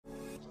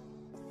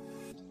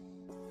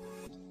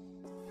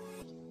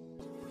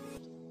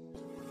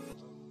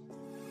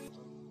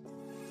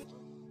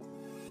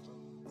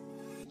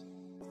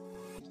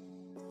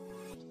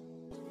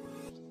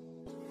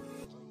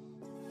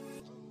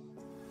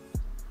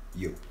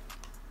Yo,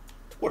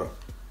 what up?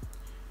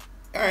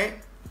 All right.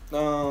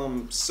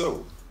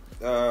 So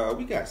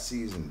we got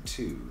season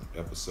 2,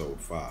 episode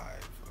 5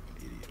 of An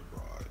Idiot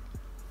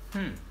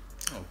Abroad.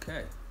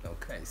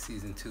 Okay.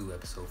 Season 2,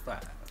 episode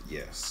 5.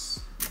 Yes.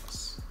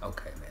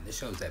 Okay, man. This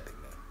show's epic,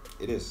 man.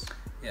 It is.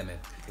 Yeah, man.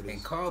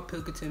 And Carl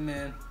Pilkington,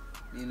 man,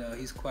 you know,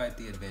 he's quite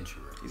the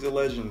adventurer. He's a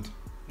legend.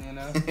 You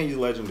know? He's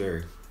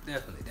legendary.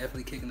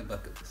 Definitely kicking the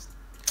bucket list.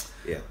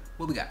 Yeah.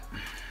 What we got?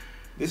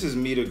 This is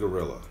Meet a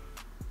Gorilla.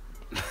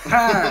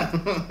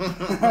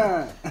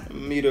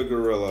 Meet a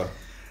gorilla.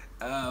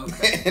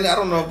 Okay. And I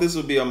don't know if this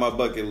would be on my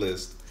bucket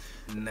list.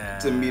 Nah.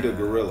 To meet a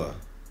gorilla.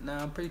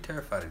 Nah, I'm pretty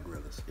terrified of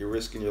gorillas. You're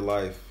risking your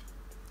life.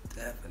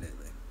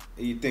 Definitely.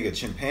 You think a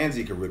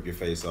chimpanzee could rip your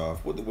face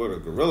off? What a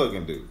gorilla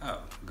can do?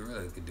 Oh,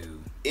 gorilla could do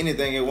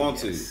anything it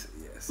wants to.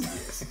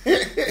 Yes.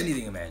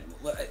 Anything imaginable.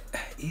 Well,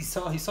 he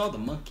saw the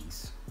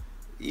monkeys.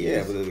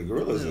 Yeah, but the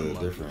gorillas are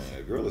different.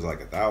 A gorilla's like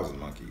 1,000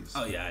 monkeys.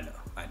 Oh yeah, I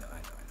know.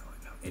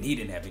 And he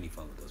didn't have any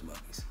fun with those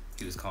monkeys.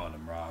 He was calling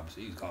them robs.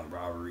 He was calling them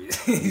robberies.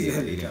 He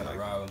didn't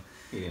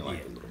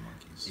like the little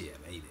monkeys. Yeah,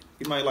 man, he didn't.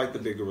 He might like the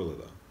big gorilla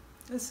though.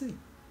 Let's see.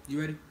 You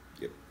ready?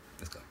 Yep.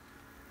 Let's go.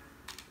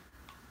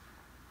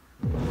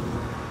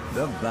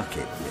 The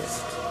bucket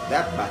list.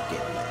 That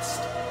bucket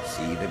list.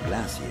 See the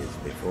glaciers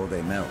before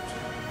they melt.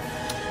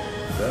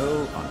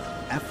 Go on an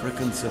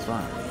African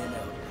safari.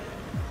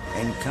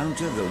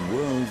 Encounter the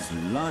world's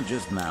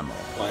largest mammal.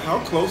 Like, how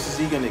close is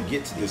he gonna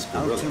get to this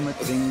gorilla? Ultimate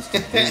things to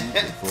do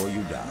before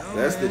you die.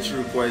 That's the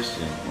true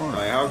question.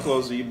 Like, how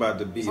close are you about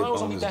to be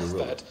upon this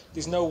gorilla?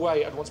 There's no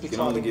way I'd want to be. You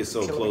can only get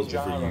so close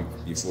before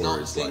it's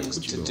not things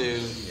to do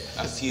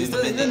a few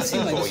minutes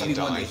before you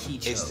die.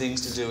 It's things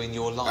to do in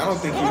your life. I don't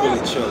think he really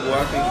chose. Well,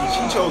 I think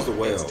he chose the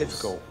whales. It's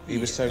difficult. He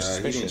was so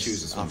suspicious. He didn't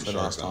choose the swim sharks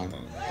last time.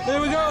 Here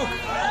we go.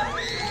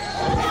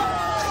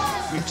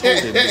 We've told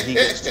him that he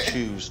gets to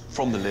choose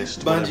from the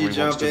list whatever he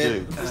wants to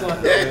do.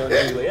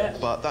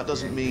 But that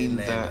doesn't mean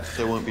that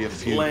there won't be a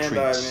few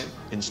treats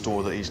in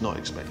store that he's not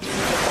expecting.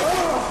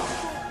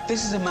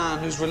 This is a man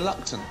who's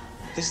reluctant.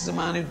 This is a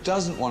man who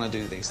doesn't want to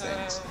do these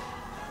things.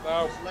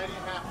 No.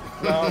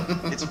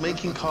 It's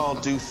making Carl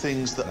do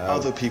things that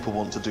other people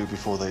want to do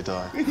before they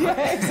die.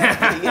 Yeah,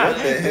 exactly. Yeah.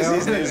 What the hell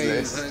is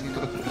this?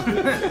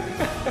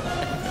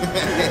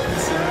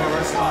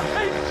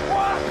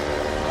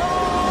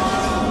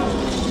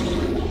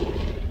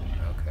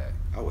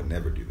 I would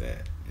never do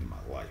that in my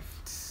life.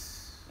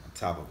 On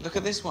top of Look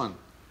at this one.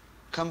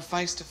 Come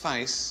face to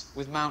face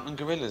with mountain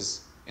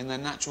gorillas in their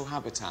natural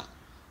habitat.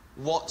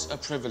 What a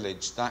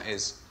privilege that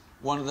is.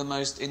 One of the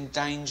most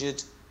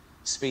endangered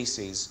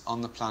species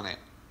on the planet.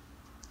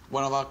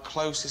 One of our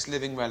closest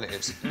living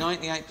relatives.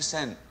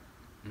 98%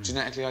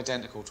 genetically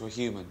identical to a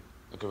human,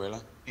 a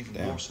gorilla.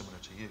 Even more similar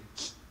to you.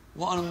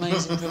 What an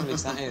amazing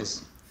privilege that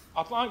is.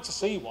 I'd like to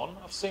see one.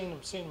 I've seen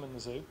them in the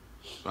zoo.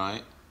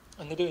 Right.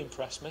 And they do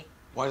impress me.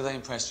 Why do they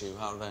impress you?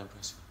 How do they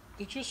impress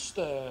They're just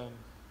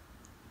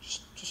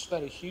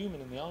very human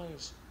in the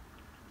eyes.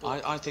 you?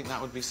 I think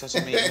that would be such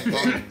a meeting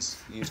of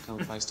minds. You to come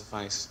face to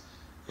face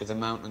with a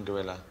mountain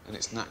gorilla in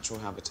its natural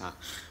habitat.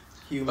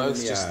 human Both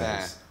in the just eyes.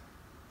 there.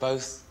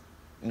 Both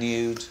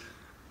nude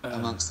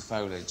amongst the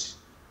foliage.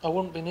 I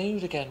wouldn't be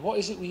nude again. What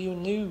is it with you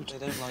nude? They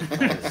don't like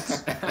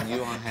clothes. And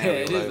you are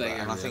hairy all over. like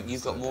And I think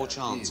you've got more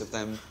chance of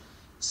them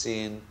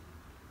seeing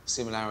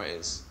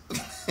similarities.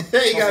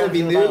 You gotta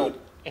be nude.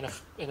 In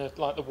a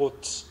like the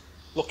woods,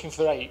 looking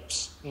for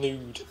apes,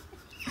 nude.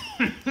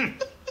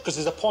 Because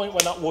there's a point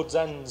when that woods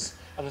ends,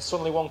 and then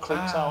suddenly one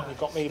creeps out, and you've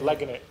got me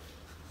legging it.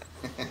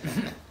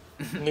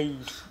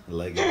 Nude.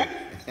 Legging.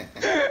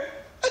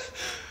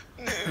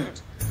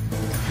 Nude.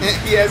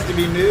 He has to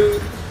be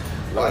nude.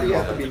 Why do you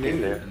have to be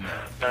nude?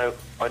 Now,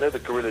 I know the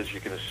gorillas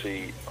you're going to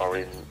see are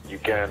in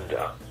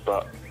Uganda,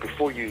 but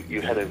before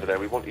you head over there,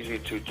 we want you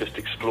to just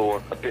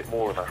explore a bit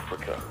more of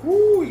Africa.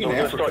 Ooh, We're going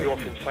to start you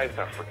off in South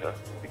Africa,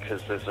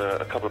 because there's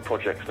a couple of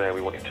projects there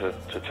we want you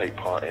to take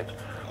part in.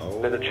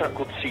 There's a chap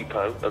called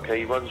Sipo, okay,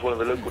 he runs one of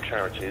the local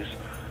charities.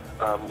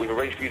 We've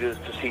arranged for you to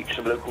teach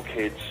some local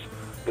kids,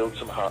 build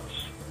some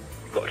huts.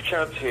 You've got a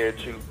chance here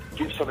to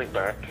give something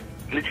back,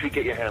 literally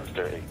get your hands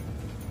dirty.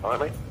 All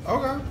right, mate?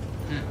 Okay.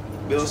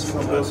 Build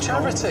some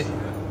Charity.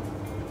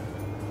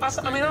 Has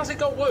it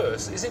got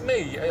worse? Is it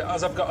me,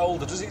 as I've got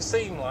older, does it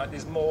seem like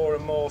there's more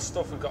and more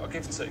stuff we've got to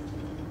give to?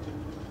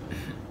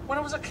 When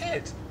I was a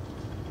kid,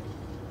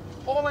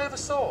 all I ever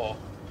saw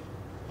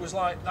was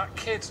like that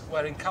kid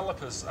wearing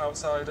calipers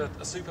outside a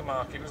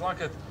supermarket. It was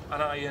like an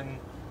iron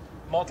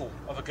model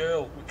of a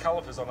girl with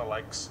calipers on her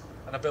legs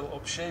and a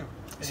built-up shoe.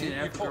 And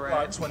you put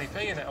like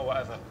 20p in it or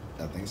whatever.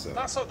 I think so.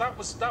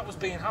 That was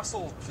being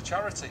hassled for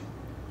charity.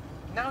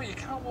 Now you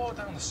can't walk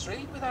down the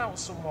street without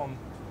someone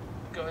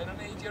going, I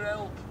need your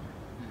help.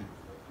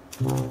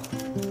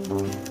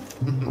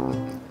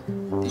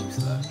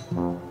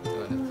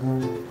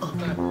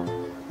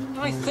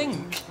 I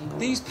think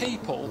these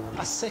people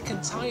are sick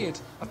and tired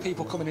of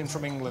people coming in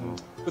from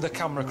England with a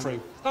camera crew.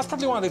 That's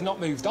probably why they've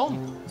not moved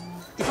on.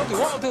 They probably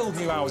want to build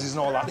new houses and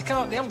all that. They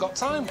can't. They haven't got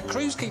time.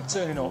 Crews keep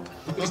turning up.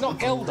 If it's not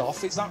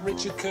Geldof, it's that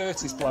Richard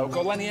Curtis bloke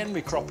or Lenny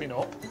Henry cropping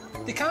up.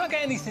 They can't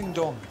get anything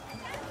done.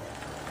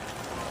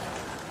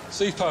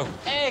 Sipo.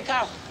 Hey,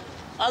 Carl.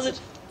 How's it?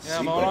 Yeah,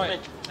 I'm all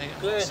right.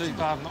 Good. Too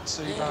bad, not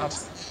too bad.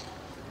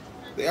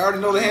 They already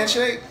know the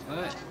handshake?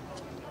 What?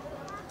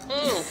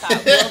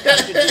 Carl,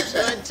 welcome to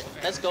Detroit.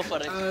 Let's go for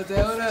it. Hold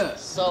up.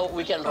 So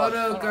we can Hold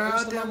run. up,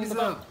 girl. Tell me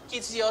something.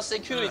 It's your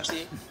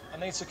security. I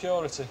need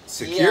security.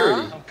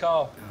 Security? Yeah. I'm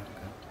Carl.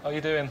 How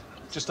you doing?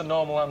 Just a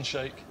normal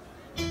handshake.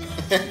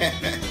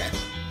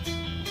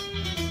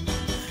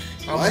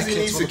 Why does he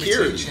need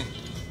security?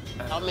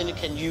 How many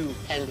can you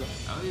handle?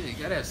 Oh, yeah, you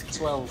gotta have security.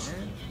 12.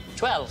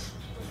 12.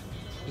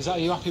 Is that, are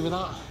you happy with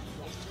that?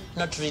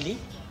 Not really.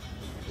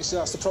 You see,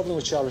 that's the problem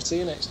with charity,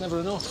 isn't it? It's never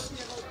enough.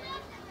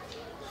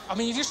 I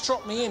mean, you just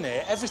dropped me in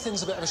here,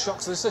 everything's a bit of a shock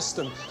to the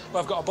system. But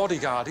I've got a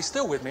bodyguard, he's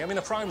still with me, I'm in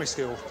a primary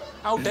school.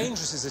 How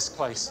dangerous is this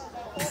place?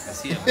 I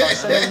see it. By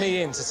sending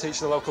me in to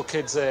teach the local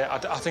kids here, I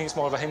think it's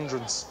more of a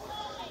hindrance.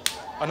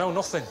 I know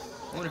nothing.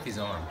 What if he's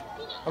armed?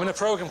 I'm in a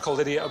programme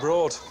called Idiot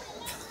Abroad.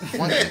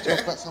 Why don't you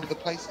talk about some of the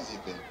places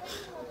you've been?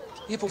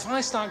 Yeah, but if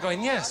I start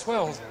going, yes,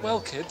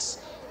 well, kids,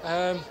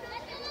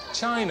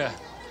 China,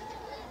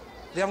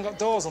 they haven't got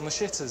doors on the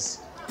shitters.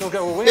 They'll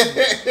go away.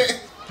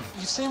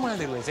 You've seen where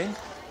they live in.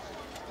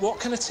 What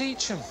can I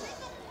teach them?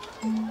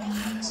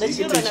 The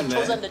children have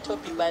chosen the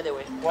topic, by the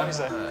way. What is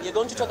it? You're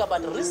going to talk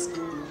about risk.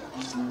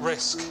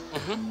 Risk.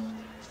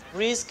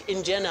 Risk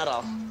in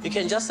general. You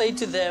can just say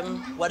to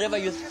them whatever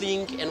you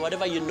think and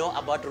whatever you know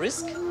about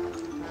risk.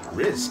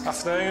 Risk.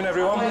 Afternoon,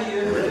 everyone.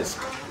 Risk.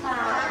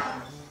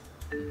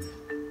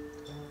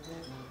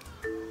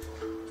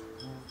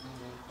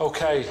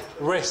 Okay,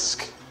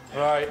 risk.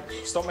 Right,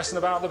 stop messing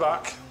about at the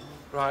back.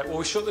 Right, will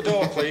we shut the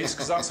door, please?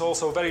 Because that's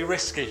also very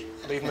risky,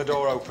 leaving the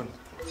door open.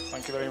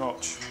 Thank you very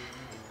much.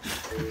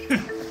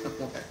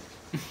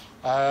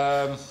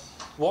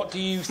 What do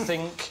you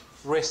think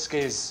risk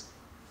is?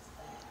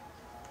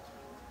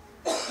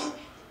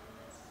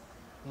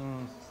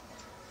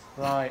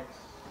 Right.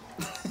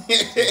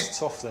 It's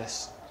tough,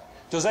 this.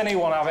 Does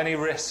anyone have any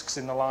risks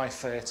in the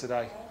life here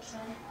today?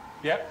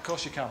 Yep, of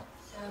course you can.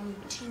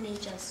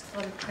 Teenagers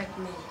fall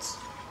pregnant.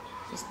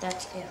 Is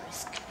that a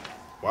risk?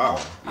 Wow.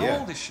 How Yeah.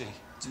 old is she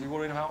to be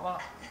worrying about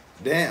that?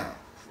 Damn.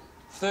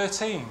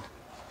 13.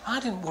 I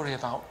didn't worry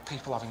about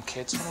people having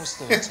kids when I was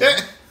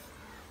 13.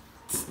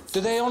 Do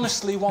they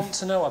honestly want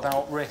to know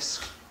about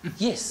risk?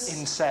 Yes.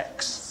 In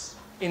sex.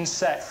 In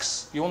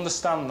sex. You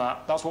understand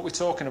that? That's what we're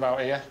talking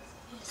about here.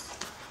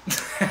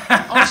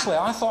 Honestly,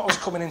 I thought I was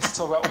coming in to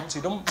talk about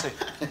Humpty Dumpty.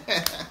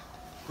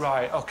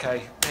 Right,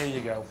 okay, here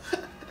you go.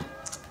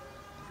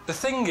 The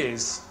thing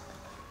is,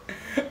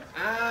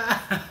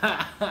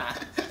 I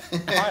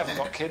haven't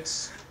got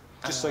kids,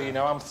 just so you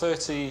know. I'm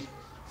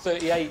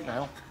 38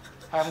 now.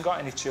 I haven't got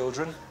any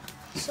children.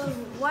 So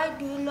why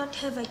do you not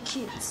have a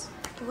kids?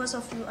 Because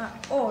of you are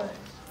old.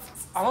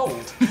 I'm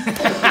old.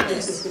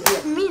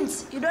 It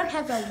means you don't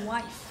have a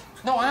wife.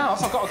 No, I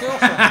have. I've got a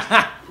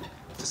girlfriend.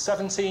 For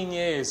 17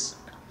 years.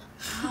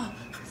 Oh,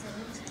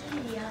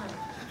 17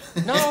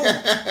 young. No,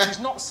 she's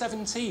not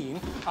 17.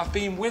 I've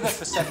been with her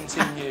for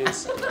 17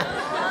 years.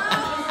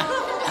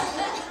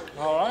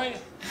 All right?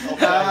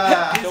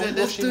 Okay. Don't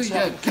rush into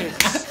having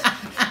kids.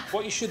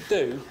 What you should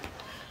do...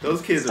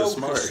 Those kids are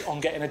focus smart. on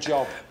getting a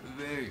job.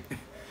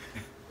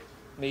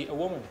 Meet a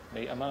woman,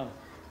 meet a man.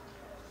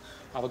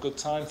 Have a good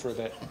time for a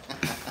bit,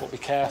 but be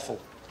careful.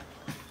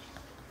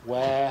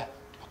 Wear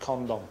a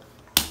condom.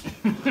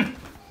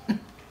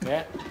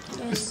 Yeah?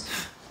 Yes.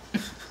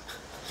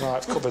 Right,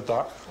 I've covered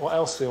that. What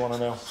else do you want to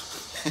know?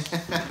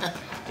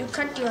 You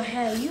cut your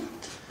hair, you?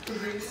 No,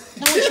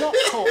 it's not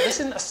cut. This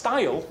isn't a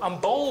style. I'm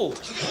bald.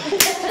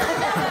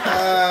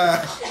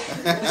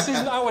 This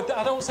isn't how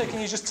I don't say,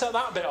 can you just take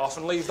that bit off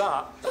and leave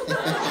that? Do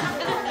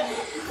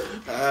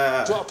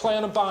you want to play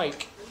on a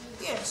bike?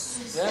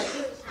 Yes. Yeah?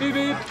 Beep,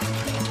 beep.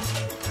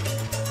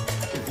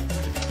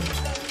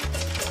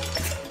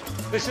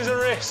 This is a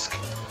risk.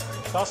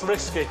 That's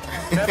risky.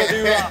 Never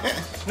do that.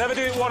 Never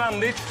do it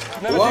one-handed.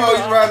 Never do Wow,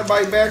 that. you ride the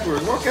bike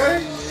backwards.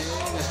 Okay. Yeah,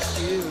 that's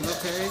cute.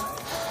 Okay.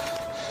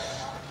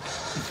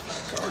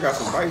 I got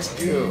some bike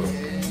skills.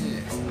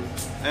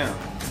 Damn.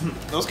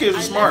 Those kids are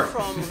I smart.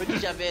 learned from Ricky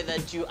Gervais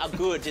that you are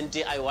good in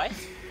DIY.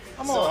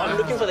 I'm So I'm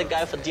looking for the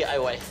guy for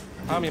DIY.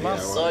 I'm your man.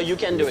 So you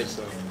can do it.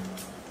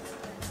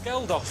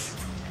 Geldof.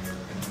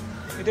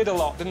 He did a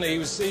lot, didn't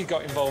he? He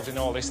got involved in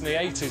all this in the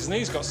 80s and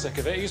he's got sick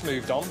of it. He's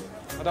moved on.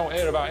 I don't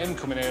hear about him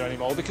coming here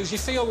anymore because you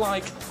feel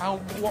like,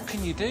 what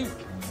can you do?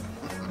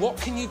 What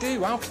can you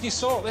do? How can you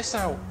sort this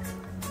out?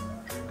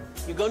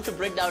 You're going to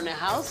break down a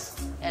house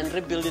and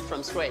rebuild it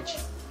from scratch.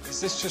 Is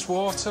this just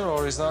water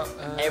or is that...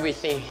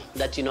 Everything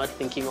that you're not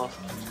thinking of.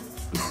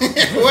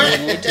 What?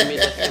 You need to meet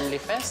the family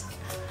first.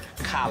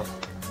 Carl.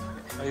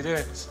 How you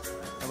doing?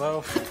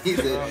 Hello? He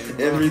said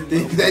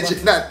everything that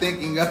you're not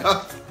thinking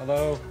of.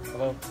 Hello?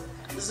 Hello?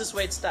 This is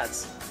where it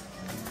starts.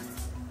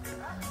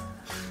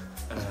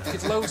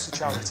 Give loads to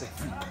charity.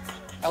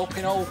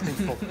 helping old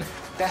people,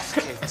 deaf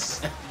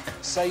kids,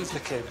 save the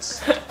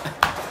kids.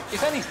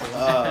 If anything,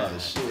 oh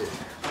shit,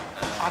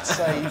 I'd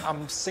say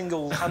I'm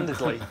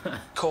single-handedly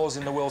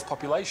causing the world's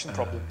population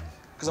problem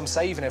because I'm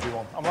saving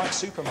everyone. I'm like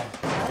Superman.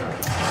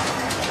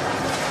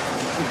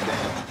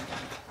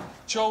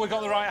 Sure, we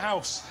got the right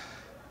house.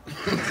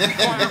 Quite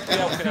happy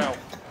helping out.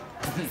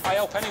 I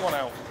help anyone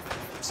out.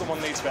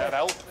 Someone needs a bit of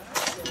help.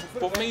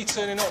 But me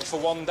turning up for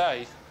one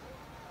day,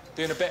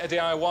 doing a bit of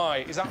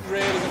DIY, is that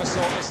really going to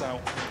sort this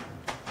out?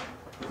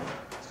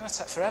 It's going to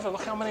take forever.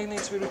 Look how many need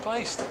to be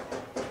replaced.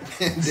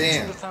 Damn.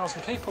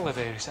 600,000 people live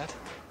here, he said.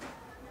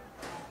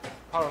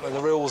 Apparently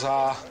the rules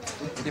are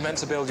you're meant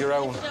to build your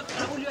own.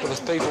 But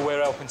there's people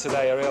we're helping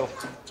today are ill,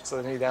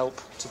 so they need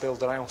help to build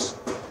their house.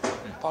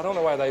 But I don't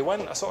know where they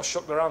went. I sort of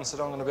shook their hand and said,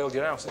 I'm going to build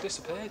your house. They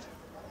disappeared.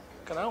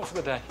 Gone out for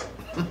the day.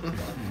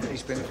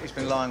 He's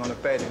been lying on a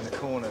bed in the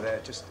corner there,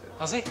 just...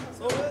 Has he? Can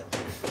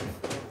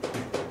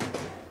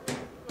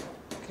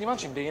you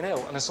imagine being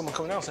ill and there's someone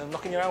coming out and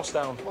knocking your house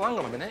down? Well, hang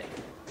on a minute.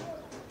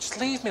 Just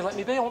leave me, let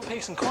me be. I want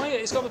peace and quiet.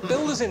 He's got the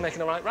builders in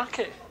making a right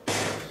racket.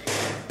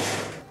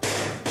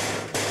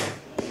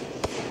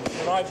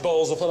 The right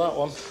balls up on that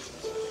one.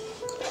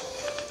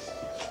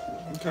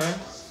 Okay.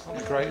 Not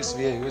the greatest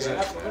view, is it?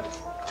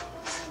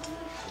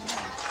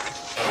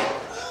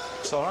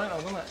 It's all right,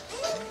 I've done it.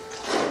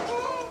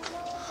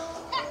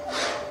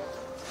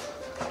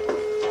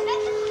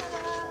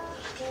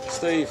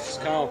 Steve, it's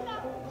Carl.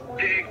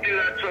 Did you do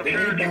that sort of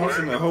charity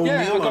bouncing the work? whole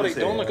Yeah, meal I got on it his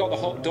done. head. I got the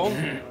hut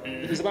done.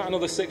 There's about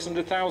another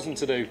 600,000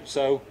 to do,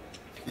 so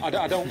I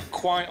don't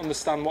quite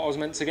understand what I was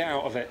meant to get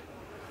out of it.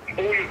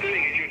 All you're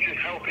doing is you're just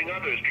helping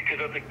others because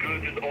that's a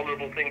good and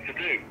honourable thing to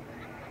do.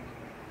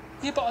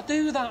 Yeah, but I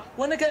do that.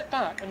 When I get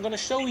back, I'm going to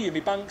show you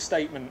my bank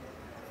statement,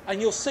 and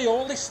you'll see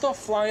all this stuff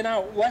flying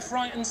out left,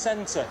 right, and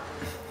centre,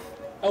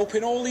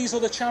 helping all these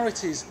other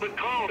charities. But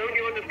Carl, don't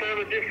you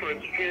understand the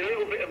difference between a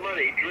little bit of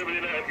money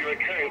dribbling out of your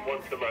account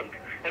once a month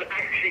and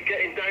actually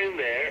getting down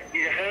there,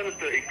 your hands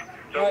dirty?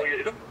 So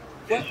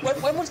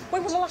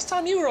When was the last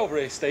time you were over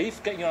here,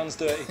 Steve, getting your hands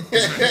dirty?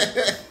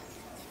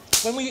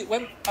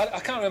 I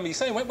can't remember you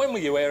saying. When were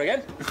you here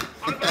again?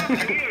 I'm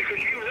asking you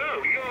because you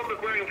know, you're on the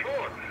ground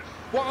floor.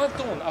 What I've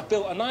done, I've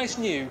built a nice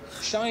new,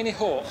 shiny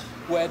hut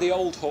where the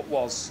old hut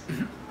was.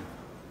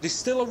 There's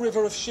still a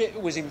river of shit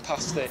whizzing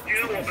past it. You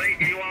know what,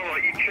 mate? You are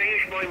right. You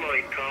changed my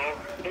mind, Carl.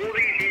 All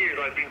these years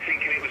I've been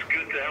thinking it was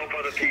good to help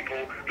other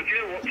people. But you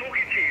know what?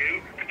 Talking to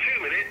you for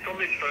 2 minutes on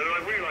this phone, I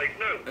realised,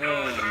 no,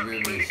 Carl's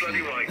absolutely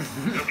bloody right.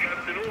 I'm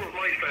cancelling all of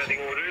my standing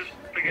orders.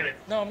 Forget it.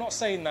 No, I'm not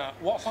saying that.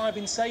 What have I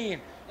been saying?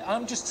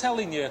 I'm just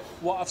telling you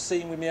what I've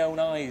seen with my own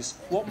eyes.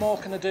 What more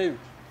can I do?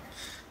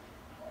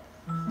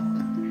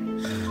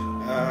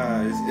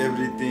 It's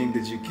everything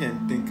that you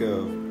can't think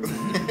of.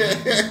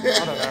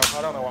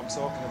 I don't know what I'm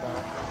talking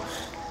about.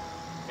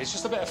 It's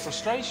just a bit of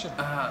frustration.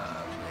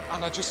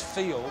 And I just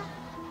feel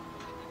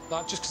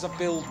that just because I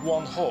build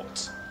one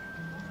hut,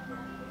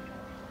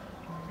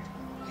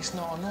 it's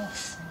not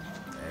enough.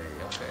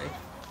 Hey, okay.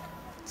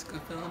 It's a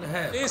good feeling to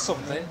have. Here's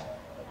something.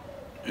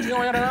 Do you know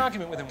I had an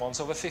argument with him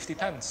once over 50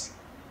 pence?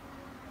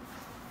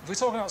 If we're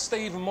talking about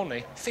Steve and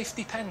money,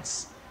 50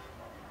 pence.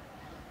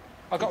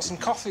 I got some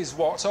coffees,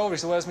 walked over, he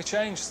said, where's my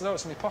change? I said, oh,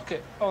 it's in my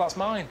pocket. Oh, that's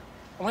mine.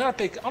 And we had a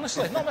big,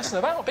 honestly, not messing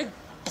about, a big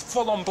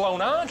full-on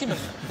blown argument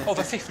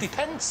over 50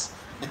 pence.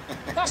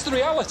 That's the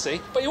reality,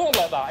 but you won't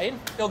let that in.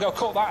 He'll go,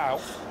 cut that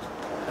out.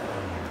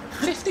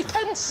 50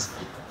 pence.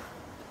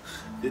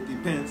 50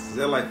 pence? Is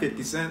that like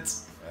 50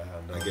 cents?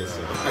 I guess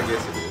so. I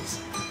guess it is.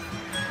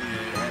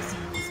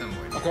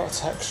 I got a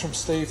text from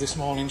Steve this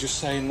morning just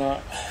saying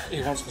that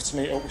he wants me to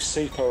meet up with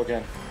Sipo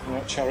again,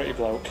 that charity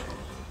bloke,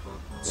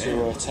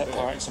 to take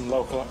part in some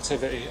local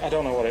activity. I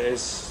don't know what it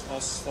is.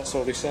 That's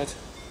all he said.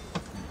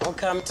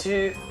 Welcome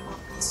to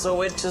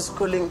Soweto's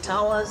Cooling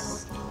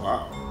Towers.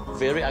 Wow.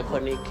 Very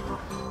iconic.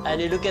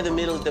 And you look at the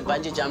middle, the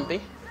bungee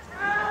jumping.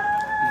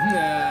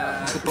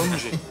 It's a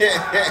bungee.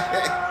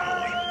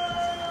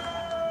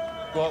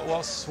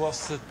 What's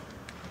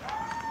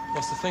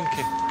the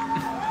thinking?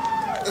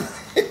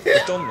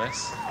 We've done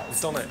this.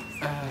 We've done it.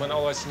 Went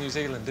all the way to New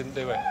Zealand, didn't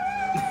do it.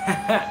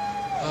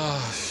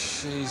 Oh,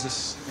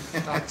 Jesus.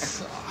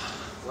 That's...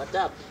 What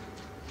up?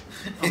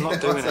 I'm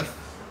not doing it.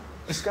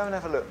 Just go and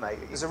have a look, mate.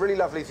 There's a really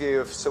lovely view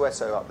of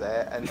Soweto up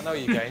there, and... I know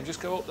your game. Just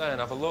go up there and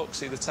have a look,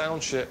 see the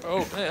township.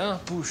 Oh, yeah,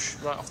 push,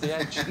 right off the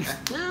edge.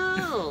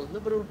 No,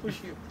 nobody will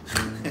push you.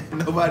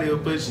 Nobody will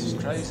push you.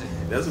 It's crazy.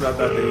 That's what I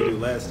thought they would do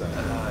last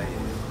time.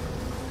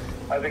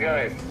 How's it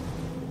going?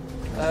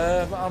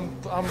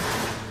 I'm a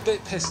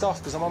bit pissed off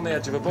because I'm on the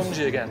edge of a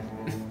bungee again.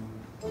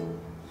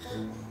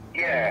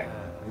 Yeah,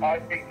 I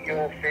think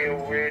you'll feel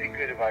really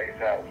good about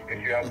yourself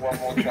if you have one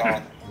more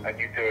chance and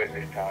you do it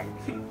this time.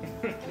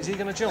 Is he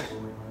going to jump?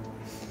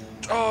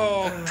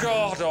 Oh,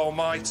 God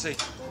almighty.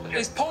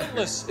 It's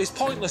pointless. It's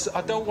pointless.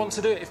 I don't want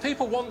to do it. If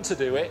people want to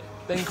do it,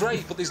 then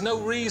great, but there's no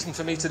reason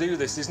for me to do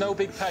this. There's no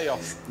big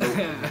payoff. Oh,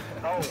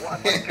 what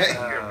am I getting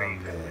your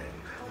reason?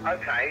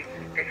 Okay,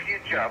 if you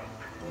jump,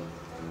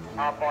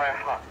 I'll buy a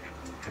hut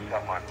for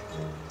someone.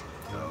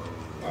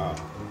 Wow.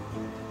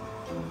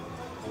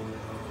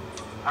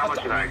 How much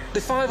are they?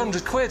 They're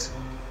 500 quid.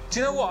 Do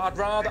you know what?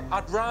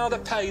 I'd rather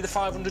pay the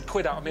 500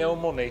 quid out of my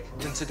own money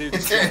than to do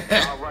this job.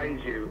 I'll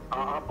raise you.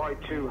 I'll buy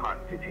 2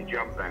 huts if you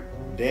jump then.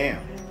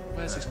 Damn.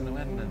 Where's this going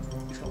to end then?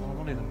 He's got more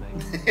money than me.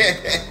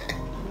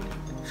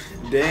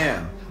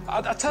 Damn.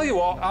 I tell you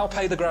what, I'll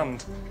pay the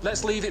grand.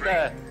 Let's leave it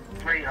there.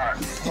 3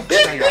 huts.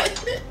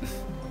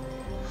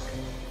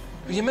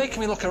 You're making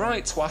me look a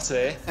right twat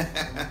here.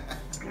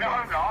 No,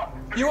 I'm not.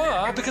 You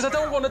are, because I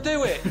don't want to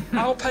do it.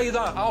 I'll pay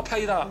that. I'll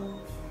pay that.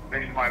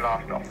 This is my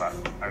last offer,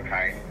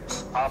 okay?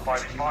 I'll buy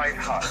 5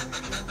 huts.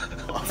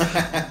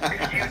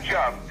 If you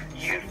jump,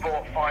 you've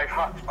bought 5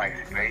 huts,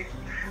 basically,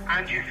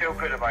 and you feel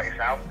good about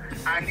yourself,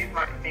 and you've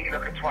made me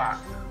look a twat.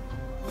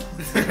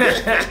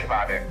 Think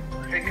about it.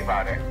 Think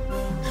about it.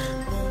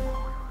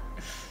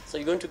 So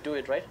you're going to do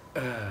it, right?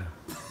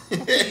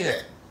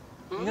 Yeah.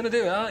 You're going to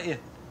do it, aren't you?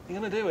 You're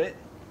going to do it.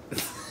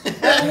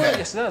 How work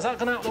yesterday? Has that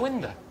gone out the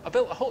window? I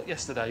built a hut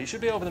yesterday. You should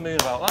be over the moon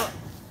about that.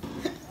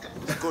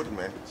 It's good,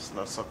 man. It's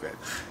not so bad.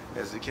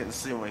 As you can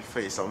see on my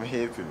face, I'm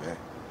happy, man.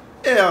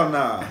 Hell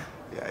nah.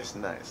 Yeah, it's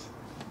nice.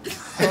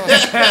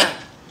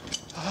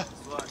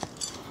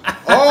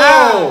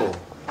 Oh!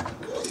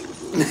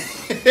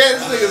 This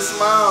nigga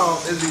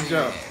smiled as he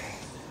jumped.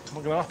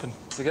 What's going to happen?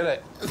 Forget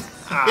it.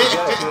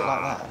 Forget it. Do it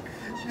like that.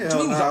 Do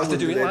you mean you have to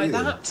do it like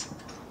that?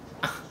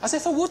 As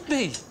if I would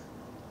be.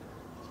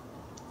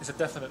 It's a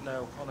definite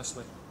no,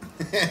 honestly.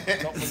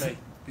 Not for me.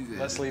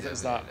 Let's leave it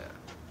as that.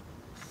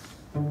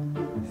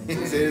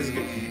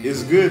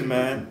 It's good,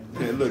 man.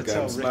 Hey, look, I'm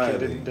Ricky smiling. I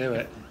didn't do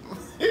it.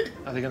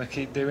 Are they going to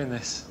keep doing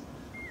this?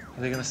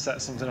 Are they going to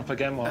set something up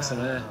again whilst I'm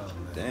here?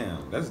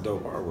 Damn, that's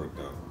dope artwork,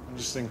 though. I'm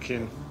just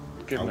thinking,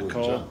 give them a wouldn't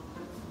call. jump.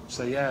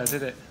 Say, yeah, I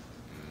did it.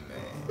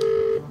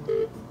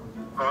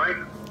 Alright?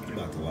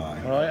 Not to lie.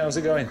 Alright, how's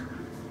it going?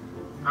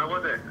 How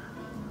was it?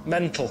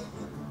 Mental.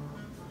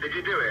 Did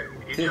you do it?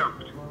 You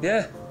jumped?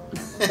 Yeah.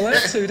 Well, I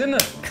had to, didn't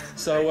I?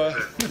 So,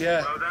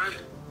 yeah. Well done.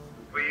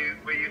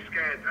 Were you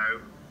scared though?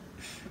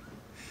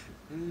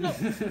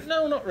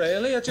 No, not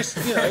really. I just,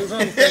 you know, it was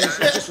one of the things,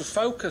 I just was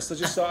focused. I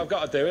just thought, I've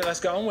got to do it, let's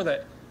get on with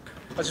it.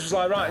 I just was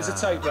like, right, it's a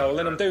tape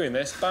rolling, I'm doing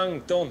this,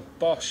 bang, done,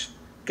 bosh.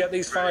 Get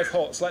these 5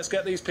 huts, let's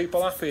get these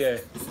people happy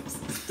here.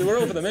 They were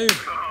over the moon.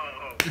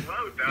 Oh,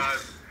 well done.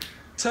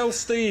 Tell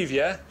Steve,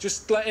 yeah?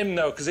 Just let him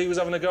know, because he was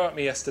having a go at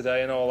me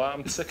yesterday and all that.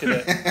 I'm sick of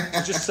it.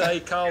 Just say,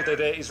 Carl did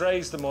it, he's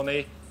raised the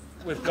money,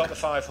 we've got the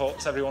 5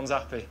 huts, everyone's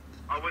happy.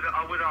 I would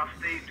ask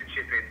Steve to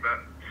chip in, but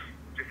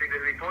do you think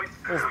there's any point?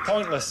 Well,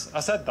 pointless. I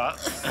said that.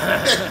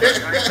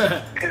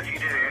 Because you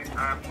did it.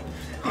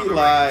 He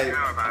lied.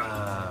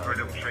 For a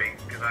little treat,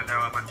 because I know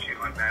how much you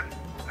like them.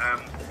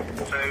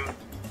 So,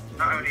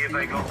 not only have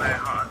they got their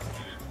huts,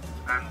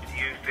 and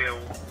you feel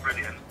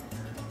brilliant,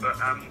 but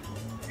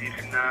you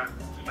can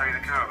stay in a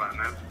caravan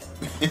now.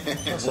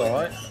 That's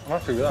alright. I'm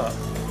happy with that.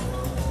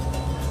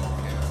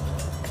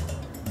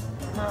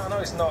 No, I know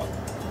it's not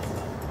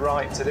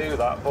right to do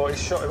that, but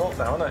he's shut him up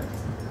now, isn't it?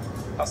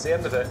 That's the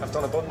end of it. I've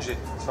done a bungee,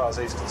 as far as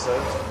he's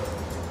concerned.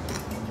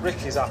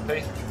 Ricky's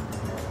happy.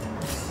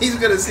 He's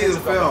gonna see the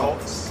film.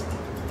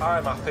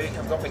 I'm happy.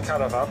 I've got my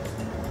caravan.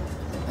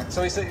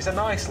 So it's a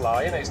nice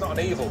lie, isn't it? It's not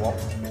an evil one.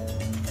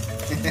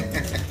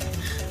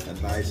 A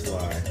nice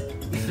lie.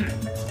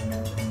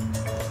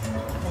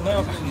 Well, now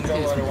I can go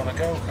where I want to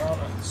go, can't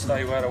I?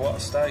 Stay where I want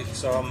to stay.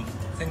 So I'm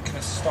thinking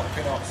of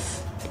stopping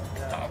off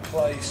at a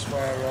place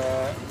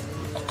where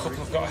a couple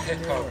have got a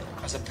hippo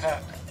as a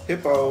pet.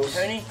 Hippos.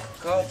 Tony,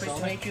 God, pleased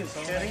to meet you.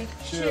 Shirley.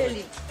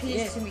 Shirley,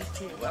 pleased to meet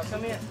you.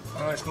 Welcome here.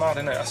 Oh, it's mad,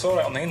 isn't it? I saw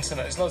it on the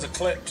internet. There's loads of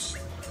clips.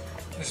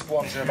 This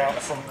one's about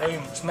the front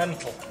room. It's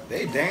mental.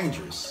 They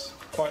dangerous.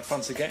 Quite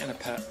fancy getting a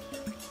pet.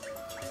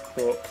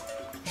 But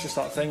it's just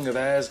that thing of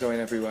hairs going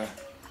everywhere.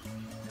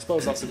 I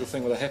suppose that's a good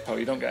thing with a hippo.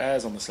 You don't get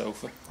hairs on the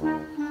sofa.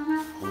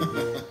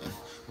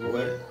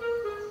 What?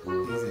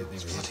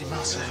 It's bloody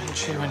massive, isn't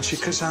she? When she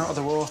cuts out of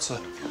the water.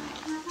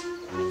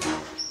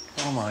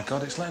 Oh my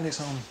God, it's letting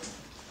its own.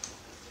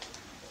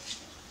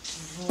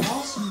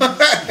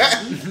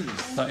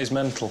 That is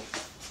mental.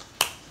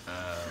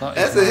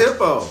 That's a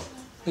hippo.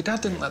 My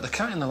dad didn't let the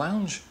cat in the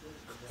lounge.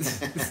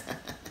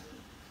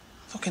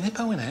 Fucking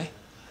hippo in here.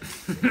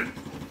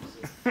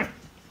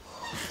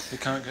 You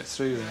can't get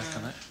through there,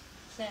 can it?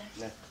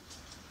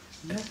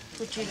 No.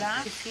 Would you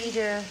like to feed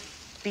her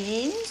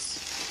beans?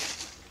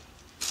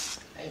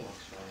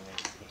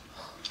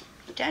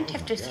 You don't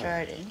have to throw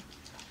it in.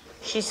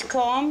 She's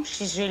calm,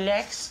 she's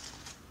relaxed.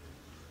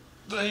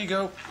 There you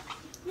go.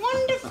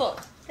 Wonderful.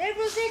 That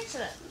was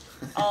excellent.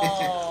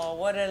 Oh,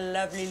 what a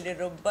lovely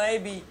little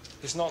baby.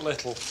 It's not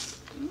little.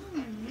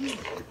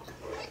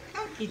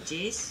 Thank you,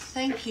 Jess.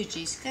 Thank you,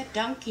 Jessica.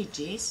 Donkey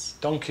Jess.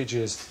 Donkey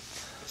jizz.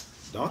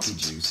 Donkey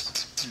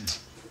juice.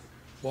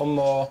 One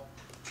more.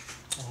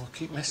 Oh, I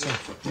keep messing.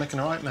 Making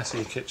a right mess of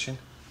your kitchen.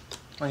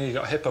 Oh, you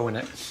got a hippo in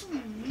it.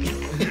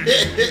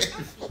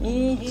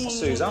 That's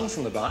Suzanne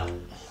from the back.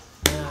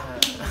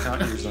 I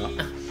can't use that.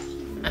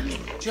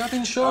 Do you have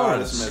insurance? Oh,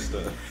 that's messed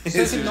up. So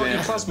if you knock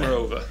your plasma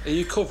over, are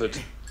you covered?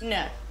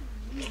 No.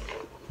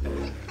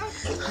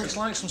 It's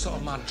like some sort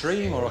of mad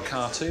dream or a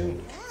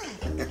cartoon.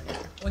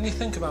 When you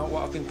think about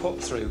what I've been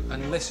put through,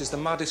 and this is the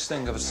maddest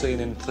thing I've seen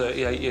in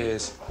 38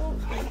 years.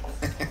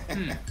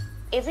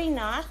 Every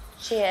night,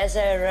 she has a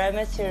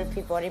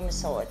aromatherapy body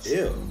massage.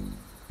 Ew.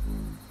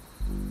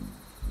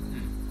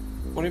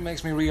 What it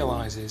makes me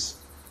realise is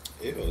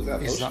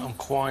that I'm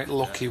quite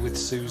lucky with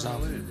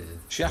Suzanne.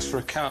 She asked for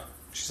a cat,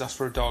 she's asked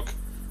for a dog.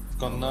 I've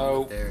gone,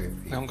 no,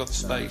 we haven't got the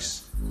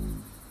space.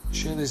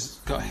 Shirley's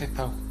got a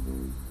hippo.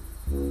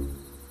 Ooh.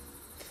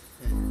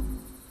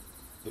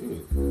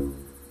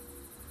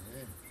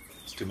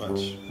 It's too much.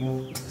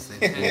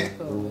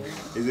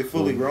 Is it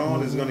fully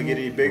grown? Is it going to get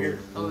any bigger?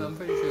 Oh, I'm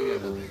pretty sure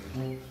it got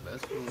bigger.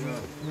 That's full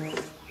grown.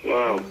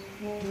 Wow.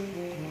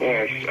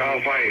 Yeah, it's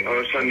 8:30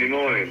 on a Sunday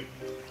morning.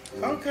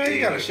 Okay,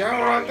 you got a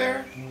shower out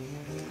there?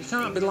 You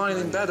can't be lying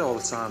in bed all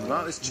the time,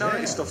 right? There's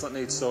charity stuff that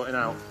needs sorting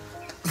out.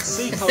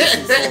 Seapo's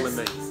been calling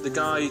me. The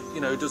guy,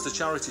 you know, who does the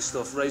charity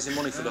stuff, raising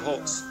money for the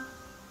huts.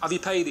 Have you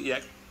paid it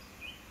yet?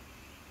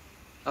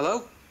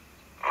 Hello?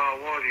 Oh,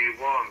 what do you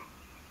want?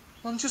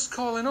 I'm just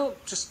calling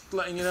up, just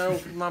letting you know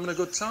I'm having a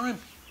good time.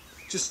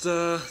 Just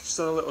had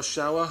a little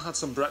shower, had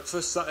some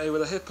breakfast, sat here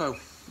with a hippo.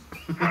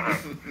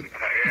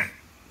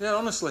 Yeah,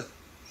 honestly.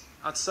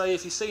 I'd say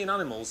if you're seeing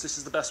animals, this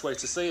is the best way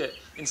to see it.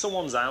 In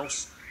someone's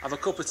house, have a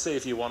cup of tea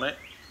if you want it,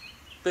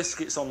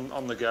 biscuits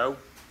on the go.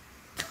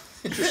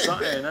 Just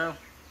sat here now.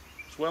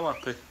 It's well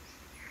happy. Is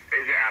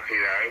it happy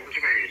though? What do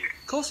you mean?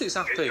 Of course it's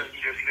happy. It doesn't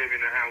just live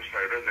in a house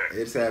though, does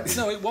it? It's happy.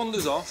 No, it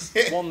wanders off,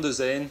 wanders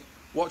in,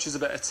 watches a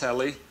bit of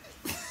telly.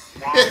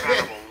 Wild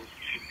animals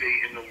should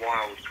be in the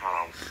wild,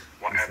 Carl.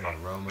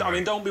 Whatever. I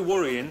mean, don't be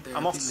worrying.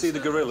 I'm off to see the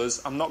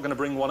gorillas. I'm not going to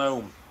bring one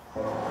home.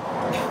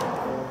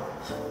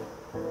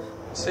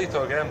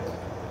 Sipo again.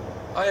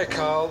 Hiya,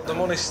 Carl. The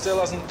money still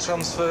hasn't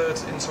transferred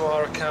into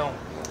our account.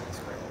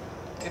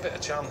 Give it a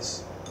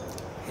chance.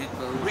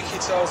 Ricky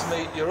tells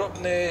me you're up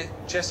near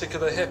Jessica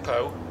the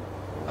Hippo,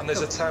 and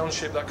there's a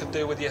township that could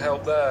do with your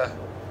help there.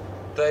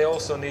 They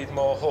also need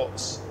more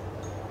huts.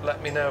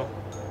 Let me know.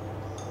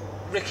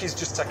 Ricky's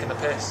just taking the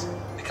piss.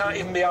 He can't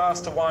even be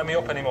asked to wind me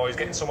up anymore. He's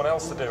getting someone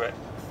else to do it.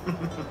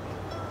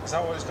 Is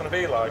that what it's going to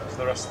be like for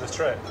the rest of the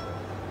trip?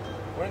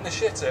 We're in the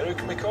shit here. Who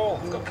can we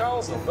call? I've got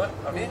Carl's number.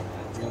 Have you?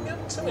 Get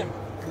it to him.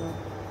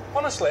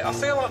 Honestly, I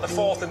feel like the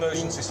 4th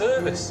emergency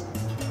service.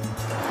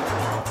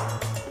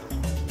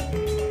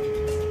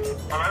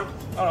 Hello?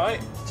 All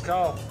right, it's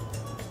Carl.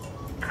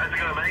 How's it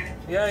going, mate?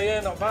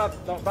 Yeah, not bad.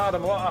 Not bad.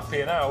 I'm a lot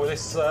happier now with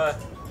this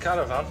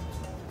caravan.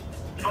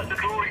 It's like the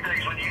glory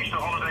days when you used to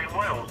holiday in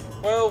Wales.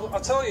 Well, I'll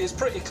tell you, it's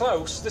pretty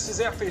close. This is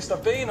the happiest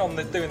I've been on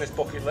doing this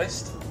bucket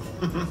list.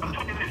 I'm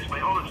telling you this,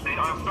 mate, honestly,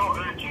 I've not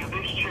heard you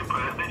this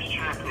chipper, this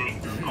chirpy,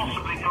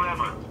 possibly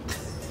forever.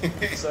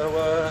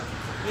 So,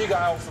 you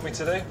got out for me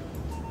to do?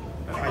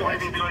 I thought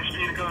it'd be nice for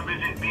you to go and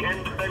visit the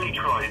Underbelly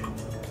tribe.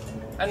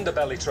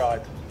 Underbelly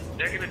tribe?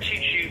 They're going to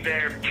teach you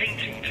their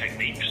painting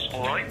techniques,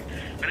 all right?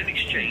 And in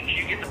exchange,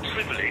 you get the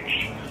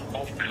privilege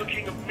of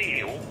cooking a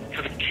meal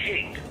for the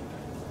king.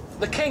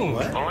 The king?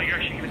 What? All right, you're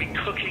actually going to be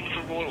cooking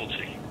for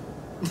royalty.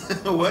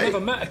 I've never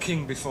met a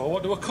king before.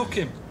 What do I cook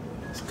him?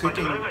 I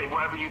don't know, mate,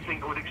 whatever you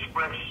think would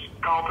express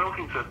Carl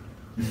Pilkington.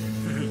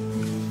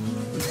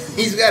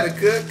 He's got to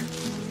cook.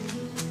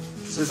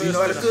 Does he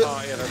know how to cook?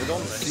 I've ever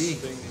done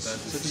this.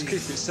 So just keep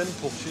it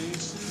simple.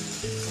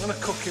 I'm going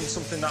to cook him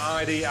something that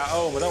I'd eat at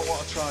home. I don't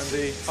want to try and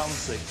be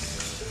fancy.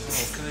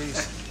 Oh,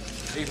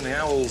 please. Even the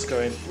owl's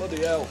going,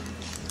 bloody hell.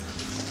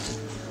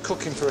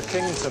 Cooking for a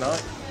king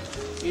tonight.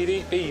 He'd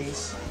eat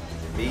beans.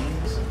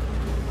 Beans?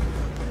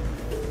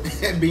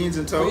 Beans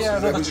and toast? Oh, yeah,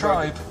 another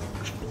tribe.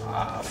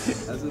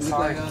 Does it look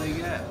like how they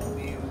get?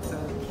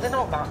 They're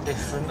not that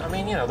different. I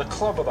mean, you know, the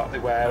clobber that they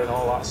wear and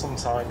all that,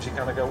 sometimes you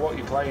kind of go, what are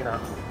you playing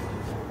at?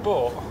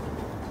 But,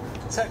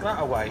 take that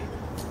away.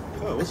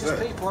 Oh, what's They're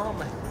just that? people, aren't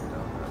they?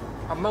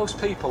 And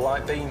most people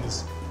like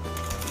beans.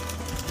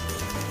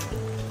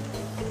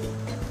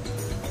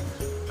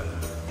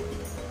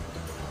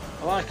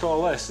 I like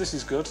all this. This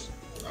is good.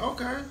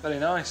 Okay. Very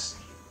nice.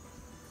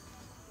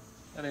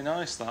 Very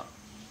nice, that.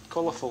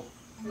 Colourful.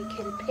 We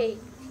can paint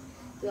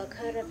your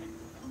caravan.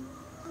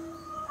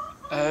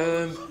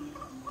 I'm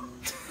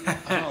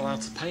not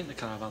allowed to paint the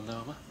caravan,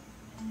 though, am I?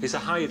 It's a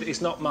hired.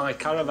 It's not my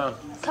caravan.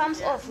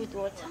 Comes off with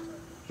water.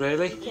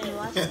 Really? Can you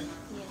wash it?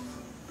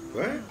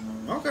 What?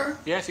 Okay.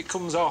 Yeah, if it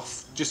comes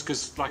off, just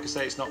because, like I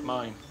say, it's not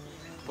mine.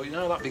 But you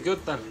know, that'd be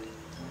good then.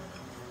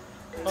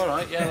 All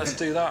right, yeah, let's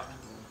do that.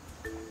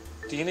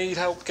 Do you need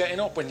help getting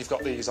up when you've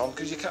got these on?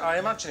 Because I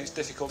imagine it's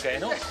difficult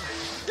getting up.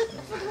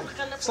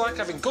 It's like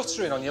having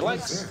guttering on your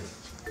legs.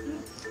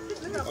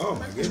 Oh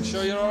my goodness.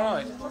 Sure you're all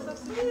right?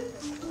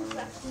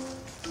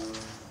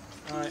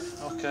 Right,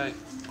 okay.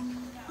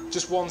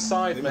 Just one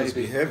side, It maybe. must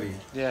be heavy.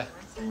 Yeah.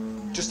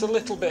 Just a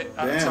little bit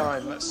at a Damn.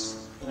 time.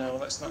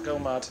 Let's not go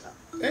mad.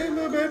 Hey,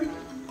 little baby.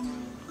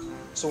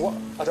 So what?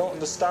 I don't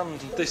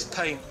understand this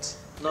paint.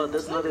 No,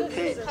 that's not a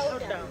paint.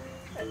 Countdown.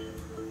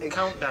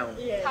 Countdown.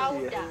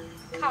 Countdown.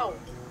 Cow.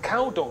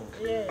 Cow dung.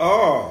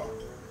 Oh.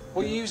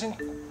 What are you using?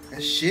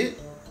 That shit.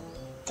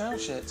 Cow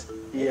shit?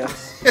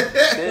 Yes.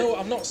 No,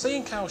 I'm not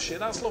seeing cow shit.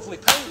 That's lovely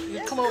paint.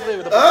 You come over here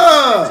with a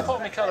bucket to put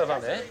my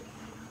caravan here.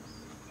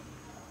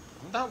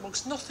 That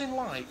looks nothing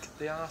like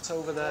the art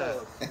over there.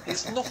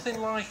 It's nothing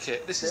like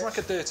it. This is like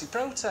a dirty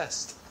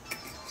protest.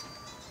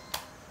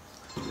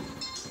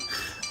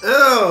 Ew!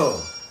 Yeah.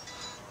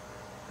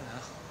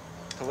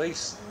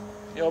 Police.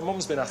 Your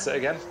mum's been at it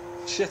again.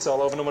 Shit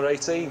all over number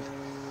 18.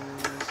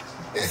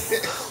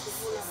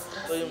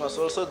 So you must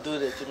also do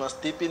that. You must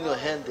dip in your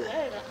hand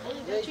there.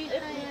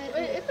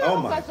 Oh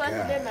my God.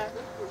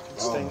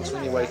 It stings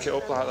when you wake it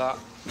up like that.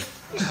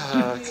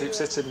 It keeps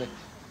hitting me.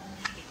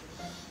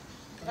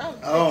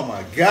 Oh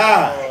my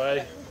God. Oh,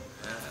 hey.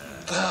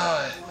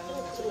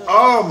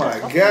 Oh my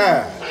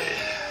God.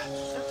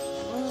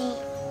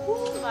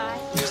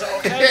 Is that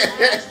okay?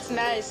 It's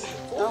nice.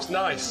 It's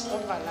nice.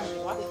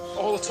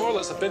 All the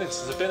toilets I've been in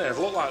since I've been here have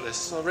looked like this,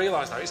 so I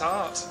realise now it's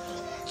art.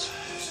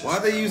 Why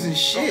are they using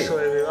shit?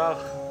 Actually, well,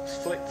 it's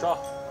flicked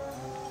off.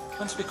 I'm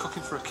meant to be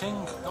cooking for a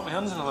king. Got my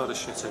hands in a load of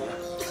shit here.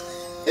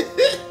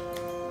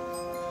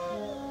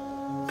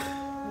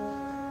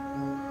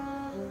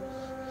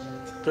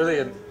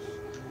 Brilliant.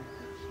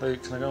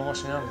 Luke, can I go and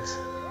wash my hands?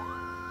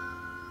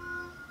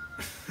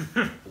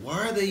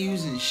 Why are they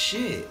using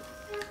shit?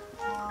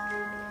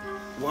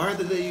 Why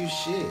did they use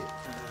shit?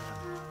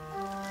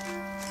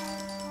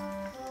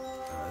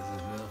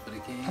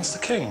 That's the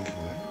king.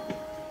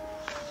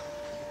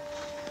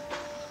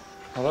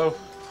 Hello?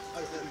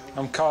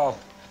 I'm Carl.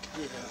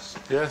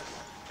 Yeah?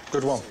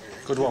 Good one.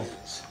 Good one.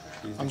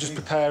 I'm just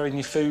preparing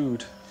your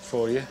food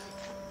for you.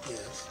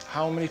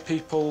 How many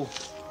people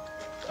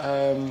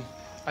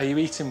are you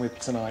eating with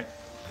tonight?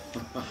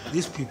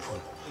 These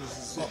people.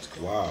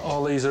 Wow.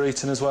 All these are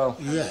eating as well?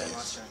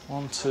 Yes.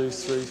 1, 2,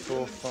 3,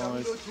 4,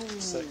 5,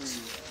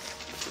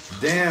 6.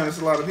 Damn, that's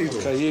a lot of people.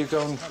 Okay, you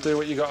go and do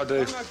what you got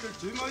to do.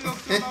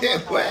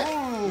 What?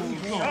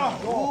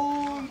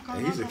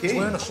 He's a king. He's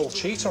wearing a full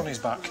cheetah on his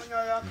back.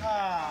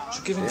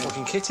 Should give him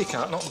fucking kitty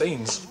cat, not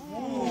beans.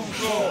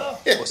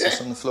 What's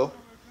this on the floor?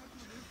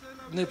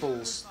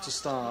 Nibbles to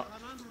start.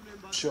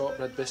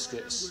 Shortbread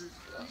biscuits.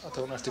 I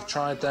don't know if they've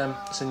tried them.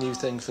 It's a new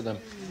thing for them.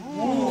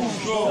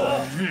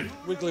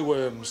 Wiggly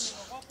worms.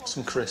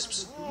 Some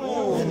crisps.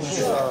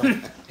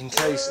 In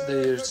case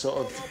they're sort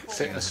of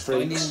fitness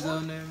freaks.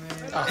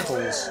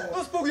 Apples.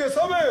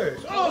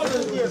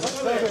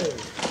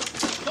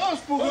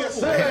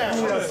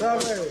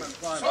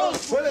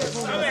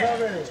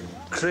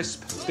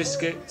 Crisp,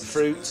 biscuit,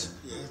 fruit,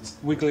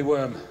 wiggly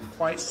worm.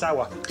 Quite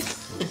sour.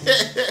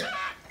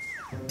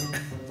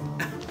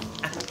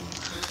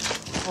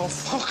 Oh,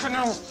 fucking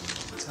hell.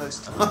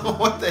 Toast.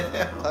 What the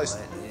hell? Toast.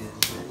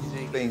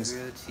 Beans.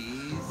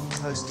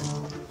 Toast.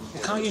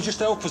 Well, can't you just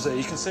help us here?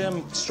 You can see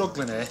I'm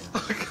struggling here.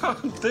 I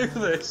can't do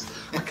this.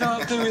 I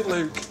can't do it,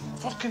 Luke.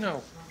 Fucking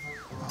hell.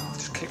 I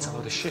just kicked a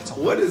load of shit on.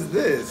 What is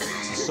this?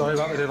 Sorry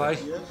about the delay.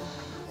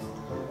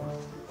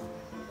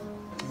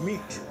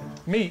 Meat.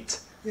 Meat?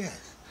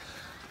 Yes.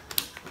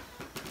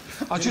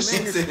 I just...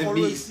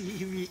 Always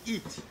we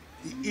eat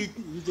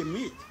with the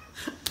meat.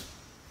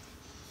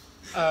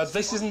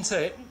 This isn't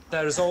it.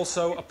 There is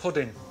also a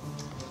pudding.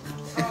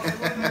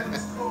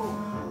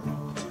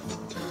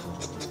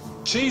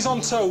 Cheese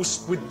on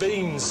toast with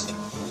beans.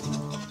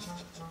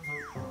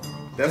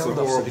 That's a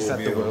horrible fed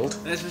the meal. world.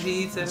 That's what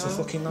he eats at It's a home?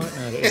 fucking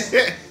nightmare, it is.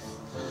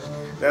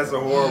 That's a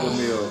horrible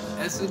meal.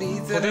 That's what he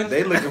eats at Pudding. home?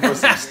 They looking for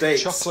some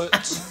steaks.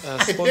 Chocolate,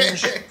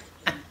 sponge,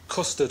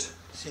 custard.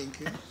 Thank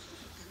you.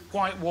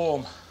 Quite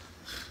warm.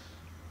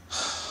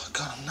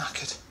 God, I'm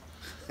knackered.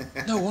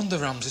 No wonder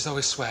Ramsey's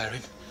always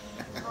swearing.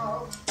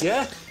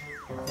 Yeah?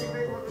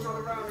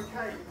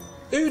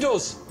 Who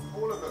does?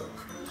 All of them.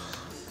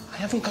 I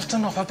haven't got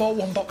enough. I bought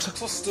 1 box of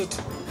custard.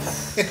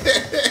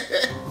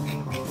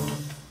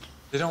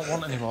 They don't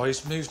want any more.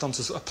 He's moved on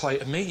to a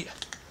plate of meat.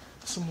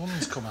 Some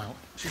woman's come out.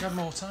 She's had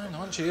more time,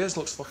 hasn't she? Hers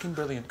looks fucking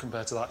brilliant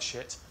compared to that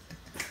shit.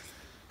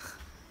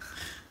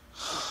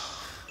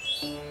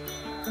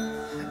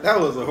 That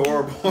was a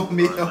horrible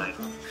meal.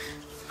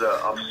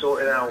 Look, I've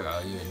sorted out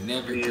Oh, you're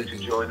never for you to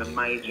join a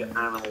major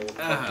animal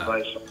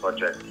conservation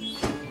project.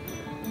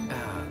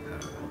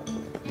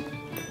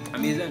 I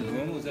mean, is that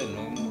normal? Is that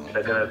normal?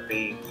 They're going to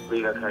be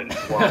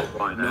relocating to wild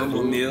right now.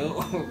 Normal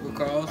meal for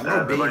Carl? I know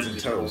the beans range and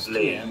is called toast.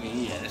 Lee, Yeah, I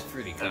mean, yeah, that's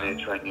pretty and common.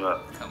 they train you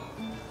up, Come on.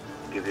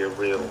 give you a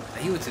real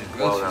He went to the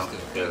wild grocery animal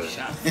store. experience.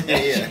 Shop.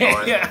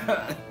 Yeah.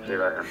 Alright, see you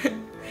later.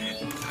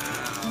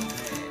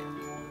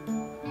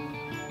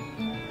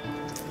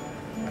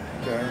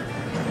 Okay.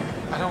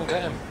 I don't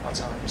get him at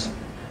times.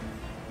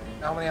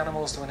 How many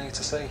animals do I need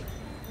to see? And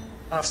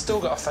I've still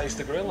got to face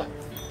the gorilla.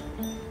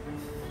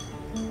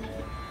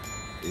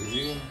 Is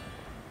he?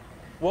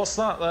 What's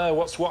that there?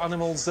 What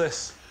animal's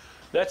this?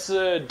 That's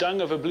the dung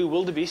of a blue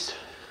wildebeest.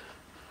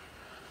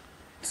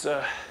 It's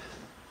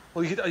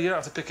well, you don't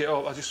have to pick it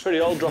up. I just Pretty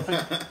old dropping.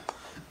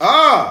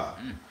 Ah!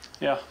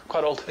 Yeah,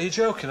 quite old. Are you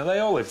joking? Are they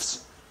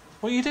olives?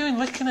 What are you doing,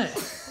 licking it?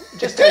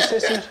 Just taste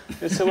it.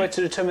 It's a way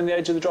to determine the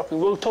age of the dropping.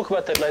 We'll talk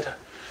about that later.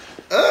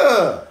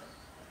 Ugh!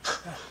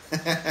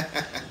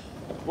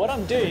 What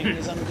I'm doing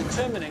is I'm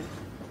determining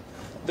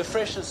the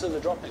freshness of the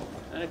dropping,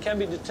 and it can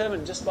be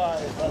determined just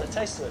by the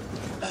taste of it.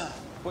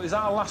 But is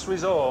that a last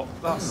resort?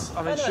 That's,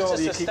 I mean, It's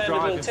surely you just a keep standard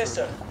driving. little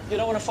tester. You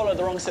don't want to follow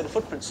the wrong set of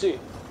footprints, do you?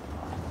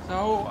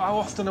 So, how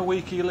often a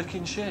week are you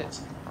licking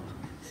shit?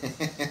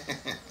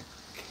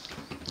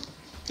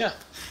 Yeah.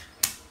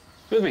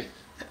 With me.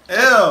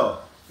 Ew!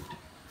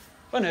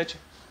 Won't hurt you.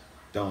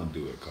 Don't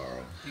do it,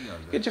 Carl.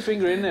 Get your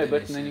finger in there,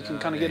 but and then you can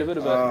kind of get a bit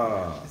of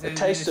a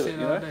taste of it, you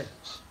know?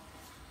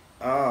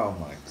 Oh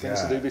my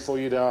Things to god. do before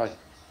you die.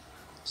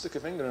 Stick a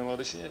finger in a lot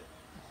of shit.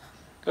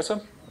 Got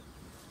some?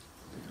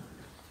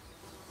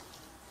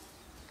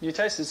 You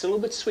taste it, it's a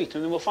little bit sweet,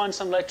 and then we'll find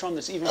some later on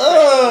that's even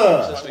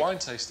fresher. Like wine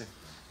tasting.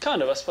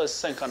 Kind of, I suppose, the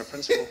same kind of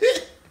principle.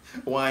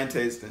 Wine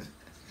tasting.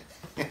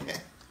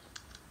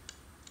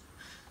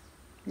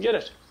 Get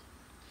it?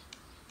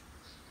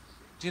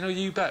 Do you know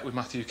You Bet with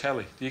Matthew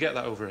Kelly? Do you get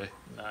that over here?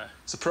 No.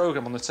 It's a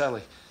programme on the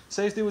telly.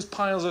 Say if there was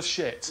piles of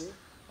shit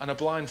and I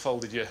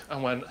blindfolded you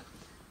and went,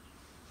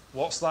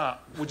 what's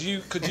that? Could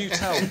you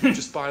tell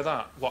just by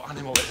that what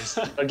animal it is?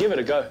 I'll give it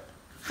a go.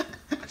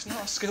 It's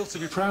not a skill to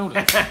be proud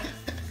of.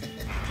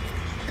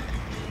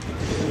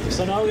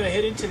 So now we're going to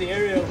head into the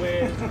area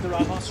where the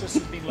rhinoceros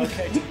has been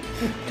located.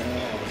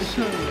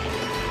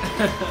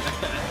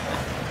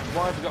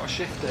 Why have we got to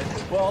shift it?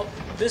 Well,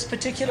 this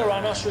particular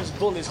rhinoceros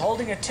bull is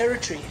holding a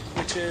territory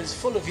which is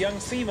full of young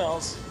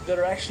females that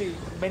are actually,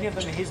 many of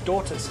them are his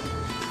daughters.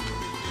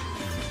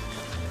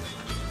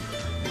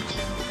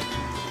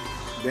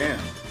 Damn.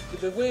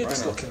 They're the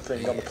weirdest looking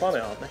thing on the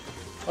planet, aren't they?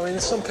 I mean,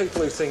 there's some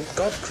people who think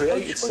God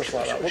created stuff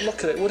like that. Well,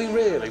 look at it. Would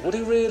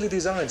he really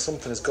design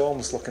something as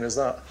gormless looking as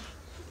that?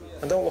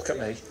 And don't look at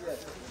me.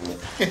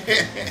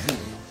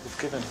 We've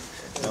given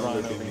the rhino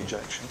an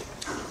injection,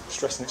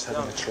 stressing its head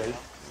in a tree,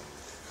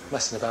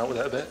 messing about with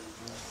it a bit,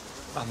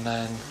 and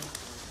then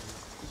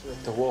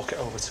they'll walk it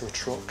over to a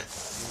truck,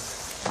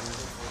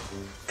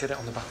 get it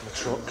on the back of the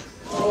truck,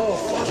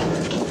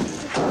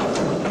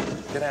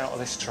 get out of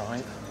this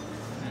tribe,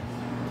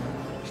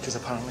 because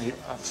apparently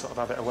I've sort of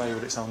had it away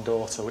with its own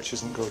daughter, which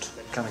isn't good.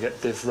 Kind of get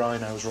div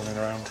rhinos running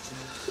around.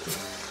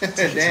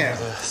 Damn.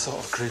 Another sort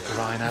of group of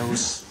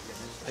rhinos.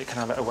 It can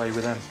have it away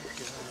with them.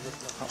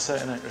 That's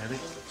it, innit, really?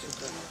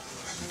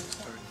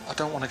 I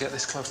don't want to get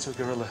this close to a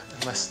gorilla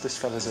unless this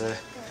fella's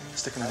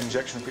sticking an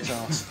injection up its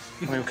arse.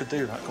 I mean, we could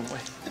do that, couldn't we?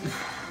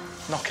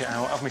 Knock it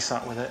out, have me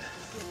sat with it.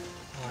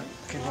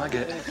 Fucking lag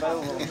it.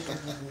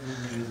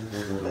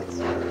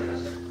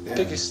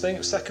 Biggest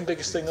thing, second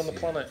biggest thing on the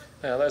planet.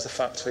 Yeah, there's a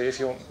fact for you if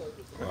you want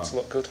it to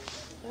look good.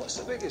 What's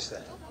the biggest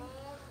thing?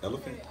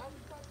 Elephant? I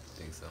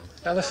think so.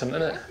 Elephant,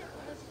 innit?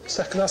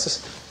 Second, that's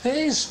it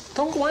is.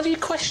 Why do you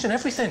question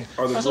everything?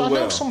 Or the I blue know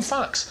whale. some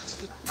facts.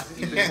 Have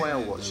you been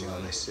whale watching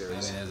on this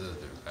series? I mean,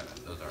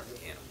 those are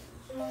animals.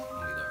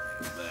 Only they're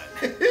animals,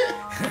 but they're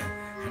not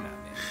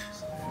animals.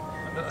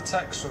 I got a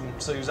text from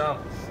Suzanne.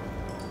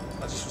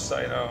 I just was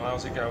saying, oh,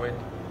 how's it going?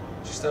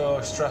 She said, oh,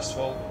 it's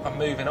stressful. I'm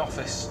moving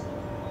office.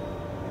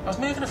 I was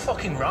moving a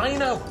fucking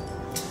rhino.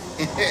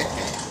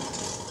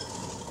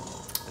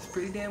 It's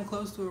pretty damn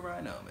close to a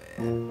rhino,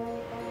 man.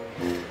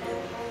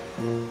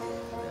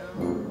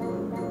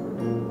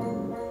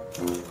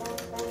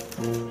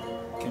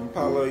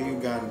 Kampala,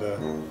 Uganda.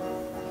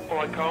 All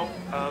right, Carl.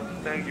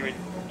 Now you're in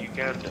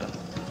Uganda.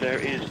 There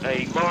is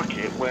a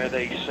market where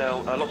they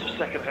sell lots of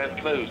second-hand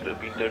clothes that have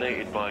been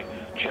donated by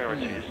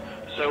charities.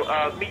 So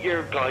meet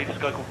your guide, this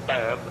guy called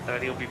Bam,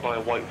 and he'll be by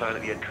a white van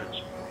at the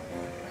entrance.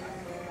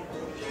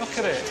 Look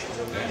at it.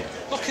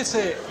 Look at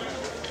it.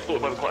 Thought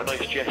it might be quite a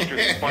nice gesture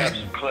to buy up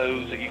some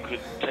clothes that you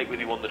could take with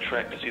you on the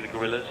trek to see the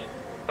gorillas.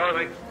 All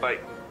right, mate. Bye.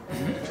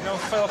 You know a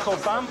fella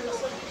called Bam?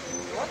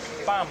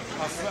 Bam.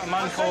 A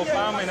man called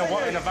Bam in a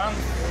van.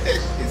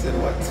 He said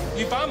what?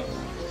 You Bam?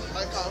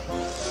 Hi, Carl.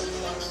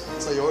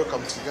 So you're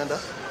welcome to Uganda.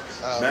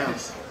 Bam.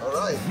 All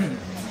right.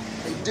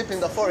 Deep in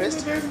the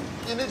forest,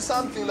 you need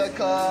something like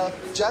a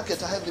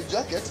jacket, a heavy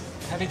jacket.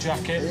 Heavy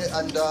jacket. Yeah,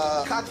 and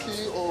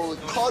khaki or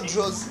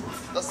corduroys.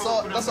 That's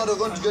what we're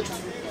going to get.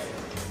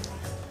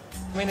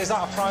 I mean, is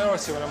that a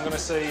priority when I'm going to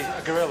see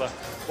a gorilla?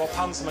 What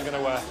pants am I going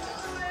to wear?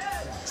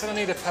 So I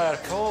need a pair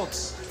of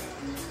cords.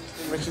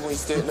 Make you want to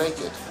stay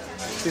naked.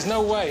 There's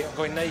no way I'm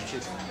going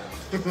naked.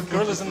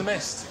 Gorillas in the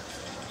mist.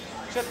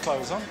 She had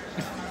clothes on.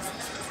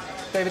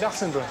 David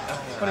Attenborough,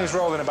 when he was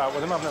rolling about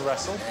with them, having a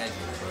wrestle.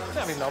 I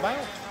don't even know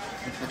about.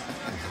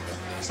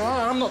 So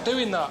I'm not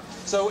doing that.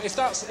 So if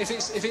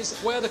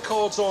it's wear the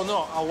cords or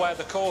not, I'll wear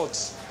the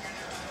cords.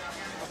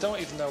 I don't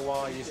even know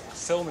why you're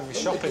filming me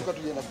shopping.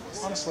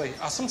 Honestly,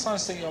 I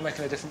sometimes think you're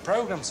making a different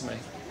programme to me.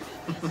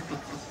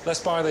 Let's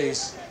buy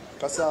these.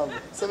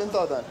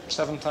 7,000.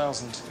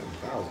 7,000.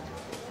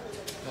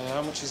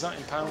 How much is that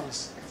in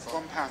pounds?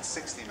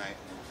 £1.60, mate.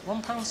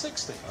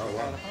 £1.60. Oh,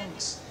 wow.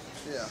 Pounds.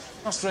 Yeah.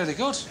 That's really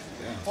good.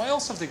 Yeah. What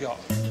else have they got?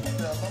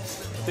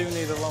 Do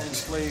need a long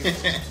sleeve.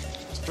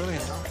 It's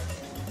brilliant.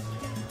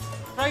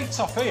 Right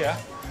top here.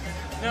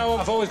 You know,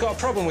 I've always got a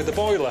problem with the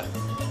boiler.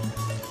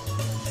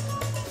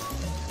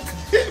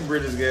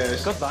 British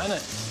gas. Good that, isn't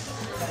it?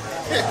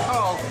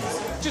 Oh,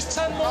 just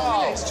 10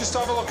 more minutes, just to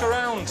have a look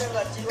around.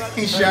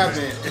 He's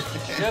shopping.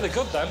 Yeah, they're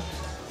good then.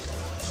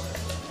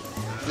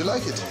 You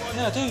like it?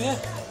 Yeah, I do, yeah.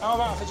 How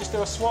about if I just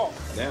do a swap?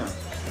 Damn.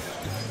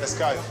 Let's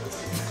go.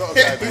 Gotta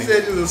go, He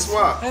said just a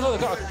swap. Hey, look,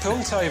 they've got a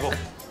pool table.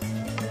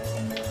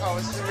 Oh,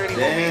 this is really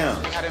Damn.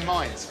 what we had in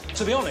mind.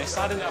 To be honest,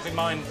 I didn't have in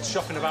mind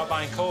shopping about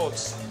buying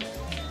cords.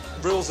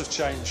 Rules have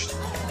changed.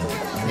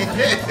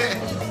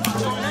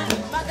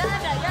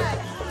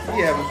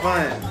 He having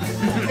fun.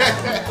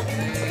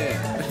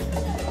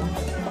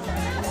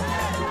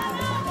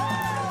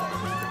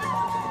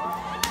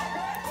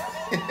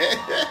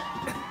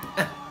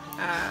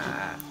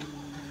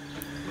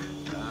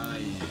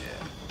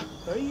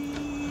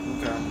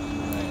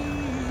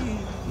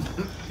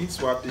 He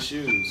swapped his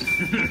shoes.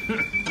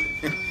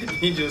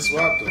 He just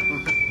swapped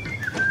them.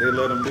 They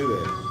let him do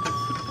that.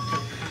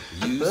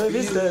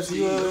 Visitors,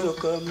 you are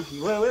welcome.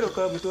 You are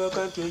welcome to our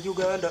country,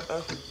 Uganda.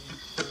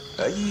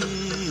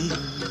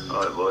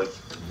 Alright, boys.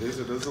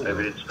 Visitors.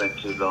 Maybe didn't spend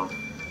too long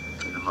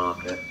in the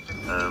market.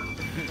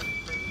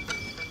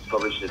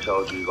 Probably should have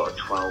told you got a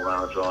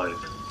 12-hour drive.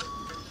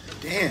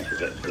 Damn. To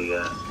get to the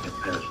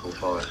impenetrable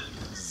forest.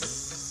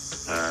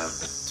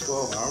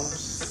 12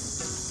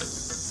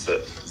 hours? But, I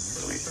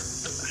mean,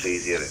 that's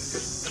easier than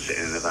just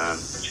sitting in the van,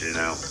 chilling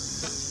out.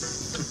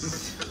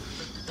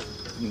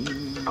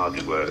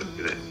 Hardly work,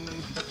 did it?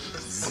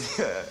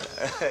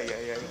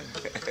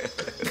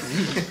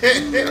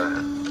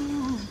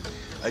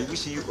 I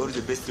wish you all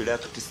the best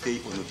luck to stay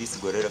on this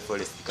gorilla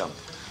forest camp.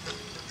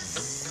 It's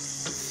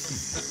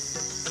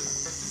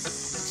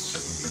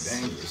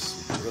gonna be dangerous.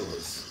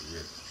 Gorillas.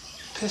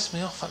 Piss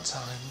me off at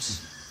times.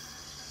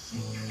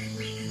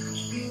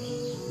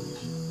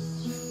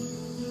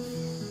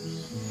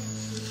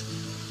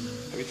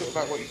 Have you thought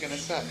about what you're going to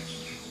say?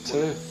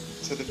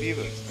 To the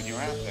viewers when you're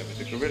out there with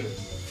the gorillas?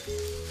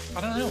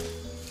 I don't know.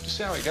 Just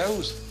see how it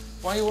goes.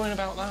 Why are you worrying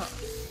about that?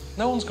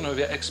 No one's going to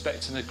be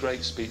expecting a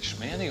great speech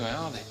from me anyway,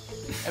 are they?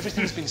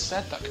 Everything's been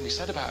said that can be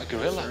said about a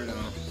gorilla.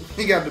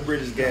 He got the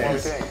British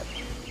gas.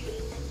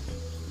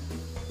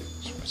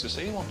 Supposed to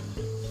see one.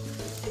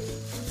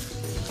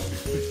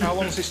 How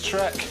long's this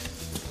trek?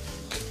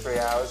 3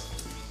 hours.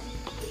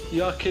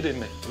 You are kidding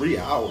me. 3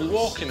 hours? We're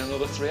walking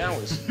another 3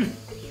 hours.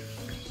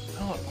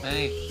 Oh,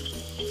 mate.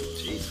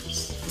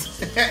 Jesus.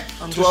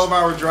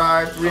 12-hour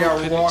drive,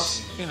 3-hour walk.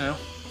 You know,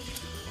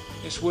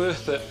 it's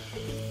worth it.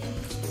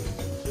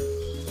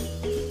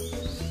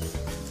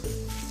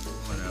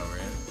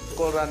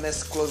 Cobra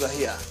nest closer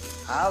here.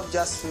 I've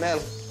just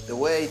smelled the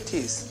way it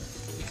is.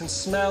 You can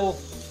smell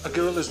a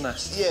gorilla's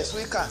nest? Yes,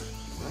 we can.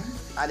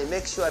 And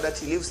make sure that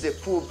he leaves the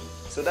poop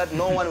so that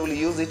no one will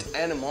use it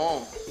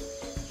anymore.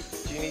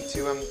 Do you need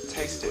to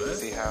taste it to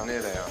see how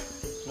near they are?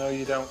 No,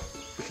 you don't.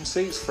 We can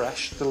see it's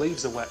fresh. The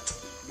leaves are wet.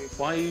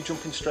 Why are you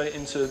jumping straight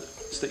into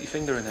stick your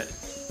finger in it?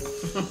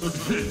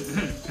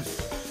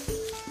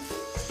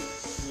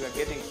 We are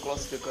getting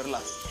close to the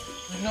gorillas.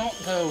 We're not,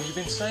 though. You've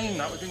been saying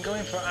that. We've been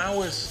going for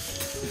hours.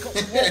 We've got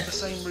to walk the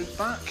same route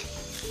back.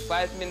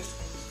 5 minutes.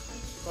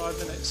 5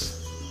 minutes.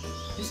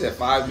 He said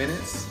 5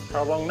 minutes.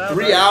 How long now?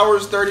 3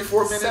 hours,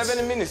 34 minutes?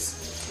 7 minutes.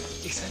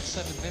 He said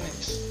 7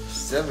 minutes.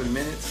 7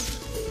 minutes?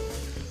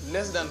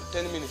 Less than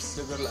 10 minutes,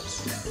 the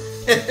gorillas.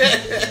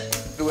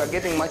 We are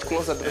getting much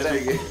closer to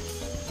them.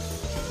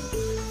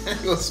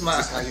 Go smile.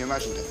 This is how you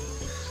imagined it.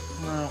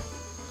 No.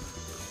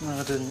 No,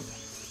 I didn't.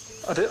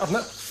 I've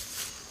not...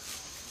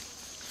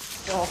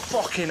 Oh,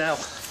 fucking hell.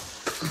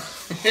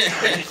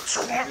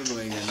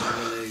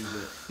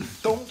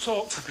 Don't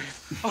talk to me.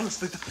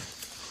 Honestly.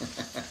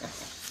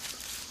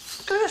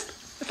 Look at this.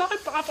 It's like a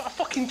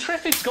fucking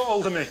triffids got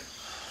hold of me.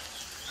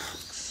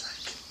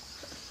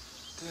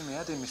 Doing my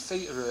head in, my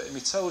feet are hurting, my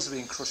toes are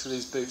being crushed with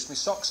these boots, my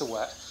socks are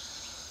wet.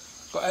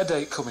 Got a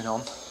headache coming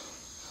on.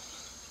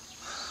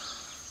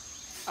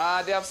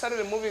 They have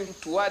started moving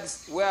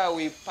towards where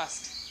we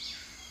passed.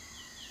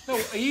 No,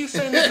 are you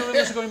saying the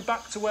gorillas are going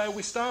back to where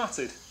we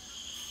started?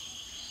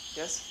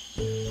 Yes.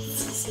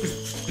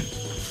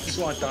 That's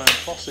why Diane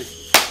Fossey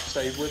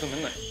stayed with them,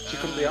 isn't it? She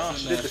couldn't be arsed.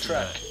 She did the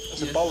trek.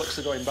 The bollocks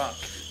are going back.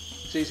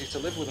 It's easy to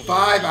live with them.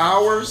 5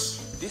 hours?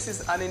 This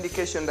is an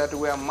indication that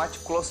we are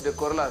much closer to the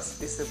gorillas.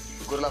 This is a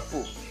gorilla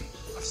poo.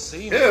 I've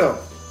seen it.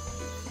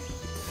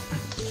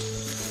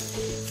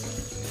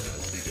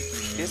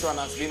 This one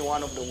has been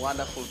one of the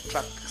wonderful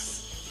tracks.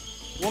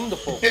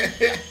 Wonderful.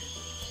 Okay.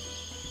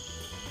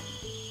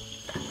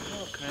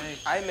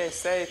 I may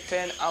say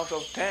 10 out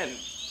of 10.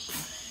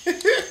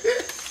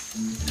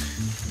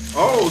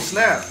 Oh,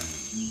 snap.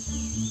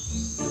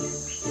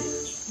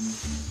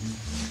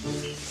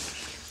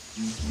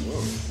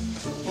 Oh,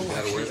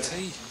 Gotta wear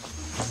tea.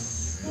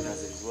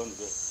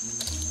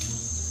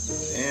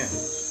 Damn.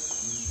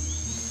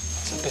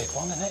 It's a big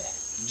one, isn't it?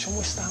 Shouldn't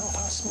we start with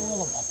that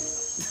smaller one?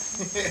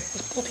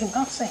 It's bloody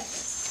massive.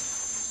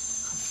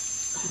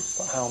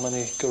 But how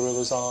many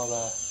gorillas are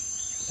there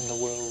in the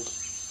world?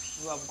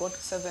 We have got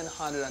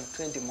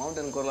 720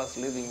 mountain gorillas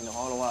living in the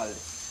whole world.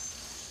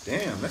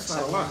 Damn, that's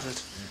not a lot.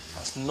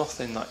 That's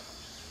nothing. Like,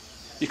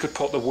 you could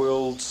put the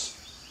world's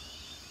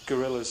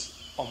gorillas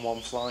on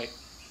one flight.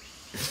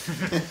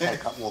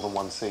 Take up more than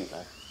one seat,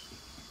 though.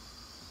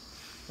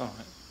 All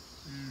right.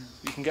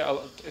 You can get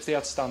if they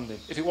had standing.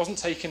 If it wasn't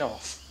taking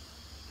off,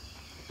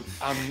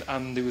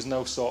 and there was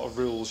no sort of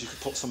rules, you could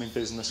put some in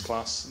business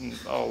class and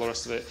all the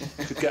rest of it.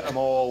 You could get them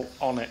all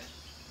on it,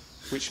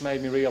 which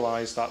made me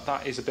realise that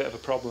that is a bit of a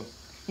problem.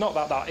 Not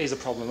that that is a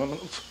problem.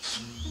 Look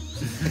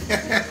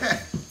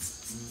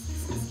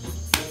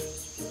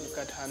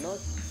at her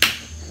nose.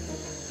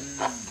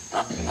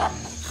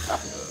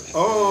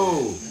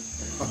 Oh.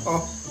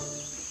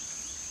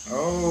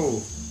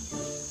 Oh.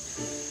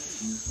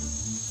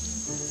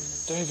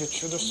 David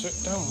should have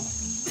sit down.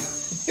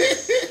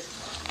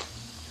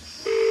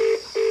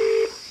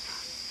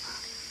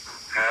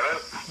 Hello?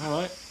 All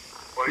right.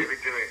 What have you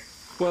been doing?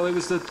 Well, it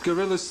was the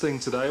gorillas thing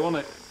today,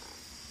 wasn't it?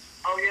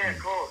 Oh, yeah, of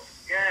course.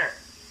 Yeah.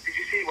 Did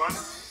you see one?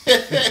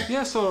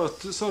 Yeah,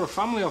 saw a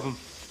family of them.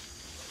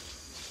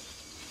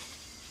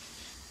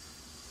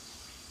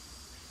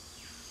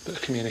 Bit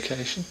of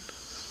communication.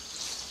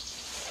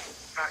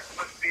 That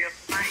must be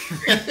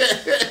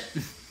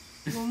amazing.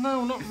 Well,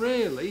 no, not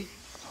really.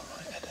 All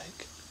right,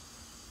 headache.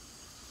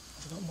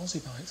 I've got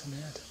mozzie bites on my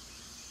head.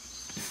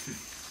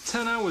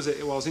 10 hours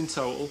it was in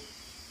total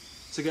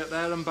to get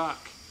there and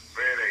back.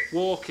 Really?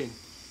 Walking.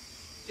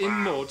 In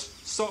mud,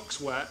 socks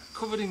wet,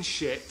 covered in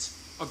shit.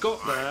 I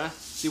got there,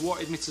 they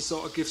wanted me to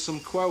sort of give some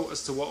quote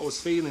as to what I was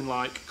feeling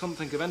like. Couldn't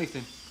think of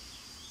anything.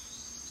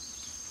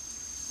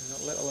 They've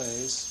got little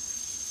ears,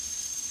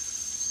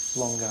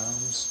 long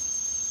arms,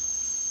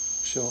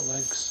 short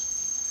legs.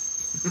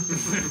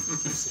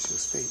 This is your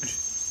speech.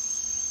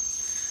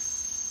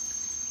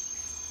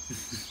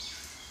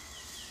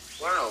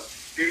 Wow.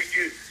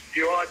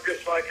 You are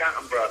just like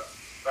Attenborough.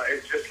 That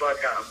is just like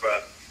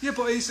Attenborough. Yeah,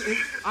 but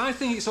I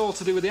think it's all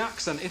to do with the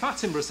accent. If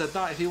Attenborough said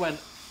that, if he went,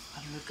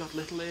 and they've got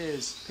little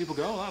ears, people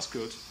go, oh, that's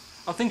good.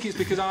 I think it's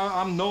because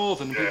I'm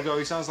northern, and people go,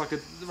 he sounds like a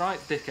right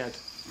dickhead.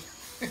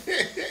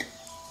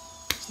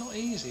 It's not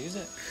easy, is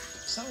it?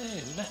 Sat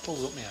here,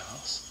 nettles up my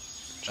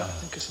arse, trying to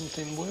think of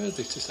something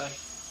worthy to say.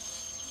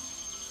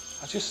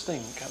 I just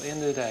think, at the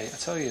end of the day, I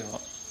tell you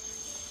what,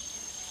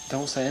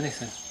 don't say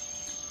anything.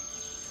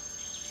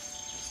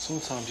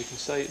 Sometimes you can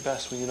say it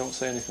best when you don't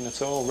say anything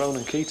at all.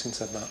 Ronan Keating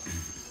said that.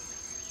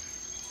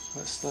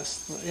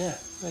 Yeah,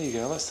 there you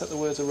go. Let's take the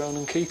words of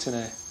Ronan Keating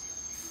here.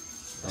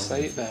 I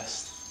say it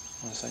best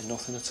when I say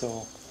nothing at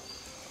all.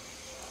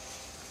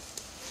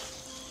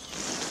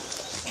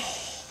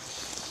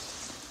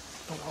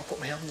 I don't want to put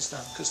my hands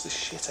down because there's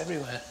shit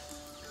everywhere.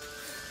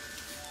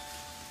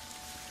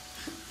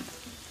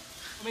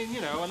 I mean,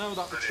 you know, I know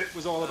that the trip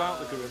was all about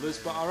the gorillas,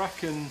 but I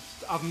reckon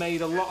I've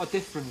made a lot of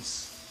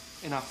difference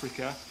in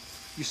Africa.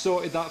 You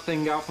sorted that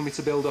thing out for me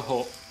to build a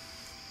hut.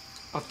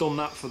 I've done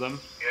that for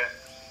them. Yeah.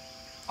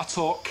 I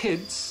taught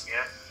kids.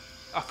 Yeah.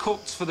 I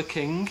cooked for the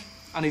king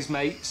and his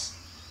mates.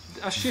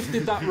 I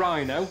shifted that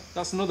rhino.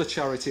 That's another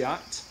charity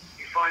act.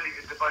 You finally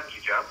did the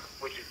bungee jump,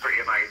 which is pretty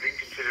amazing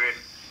considering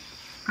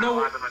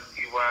how adamant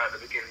you were at the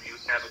beginning you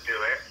would never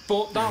do it.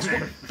 But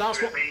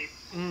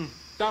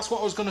that's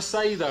what I was going to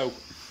say though,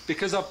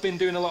 because I've been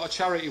doing a lot of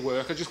charity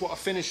work. I just want to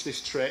finish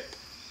this trip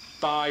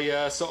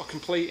by sort of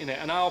completing it,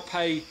 and I'll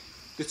pay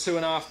the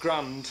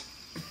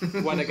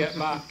 $2,500 when I get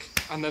back,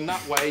 and then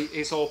that way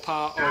it's all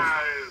part of.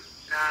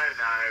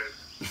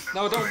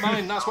 No, I don't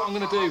mind. That's what I'm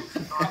going to do.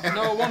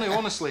 No, I want to.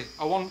 Honestly,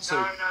 I want to.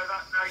 No,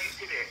 you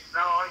did it.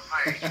 No, I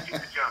pay it. You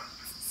did the jump.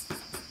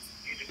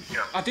 You did the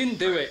jump. I didn't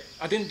do it.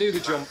 I didn't do the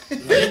jump. I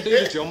didn't do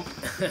the jump.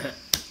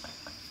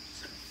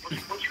 What do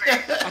you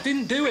mean? I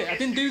didn't do it. I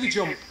didn't do the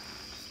jump.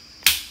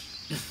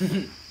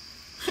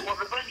 What,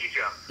 the bungee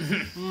jump?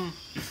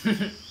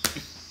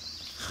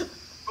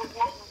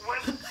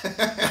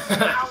 But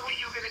how were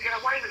you going to get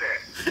away with it?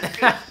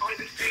 Because I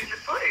just seen the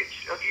footage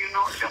of you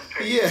not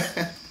jumping.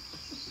 Yeah.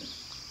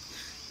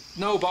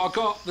 No, but I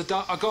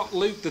got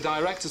Luke, the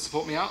director, to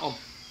put me out on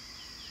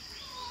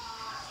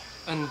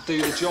and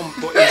do the jump,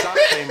 but his hat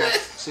came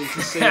off, so you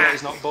can see that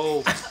he's not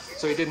bald,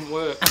 so it didn't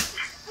work. This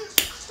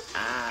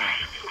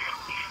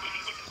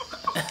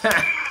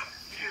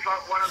is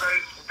like one of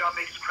those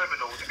dumbest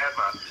criminals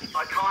ever.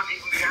 I can't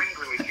even be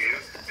angry with you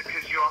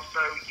because you are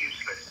so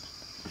useless.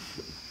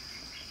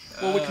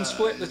 Well, we can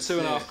split the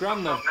 $2,500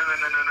 then. No,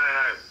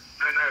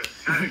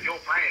 you're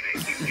paying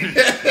it.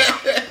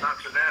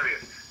 That's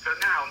hilarious. So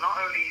now, not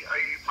only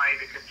are you made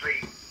a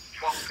complete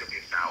twonk of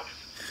yourself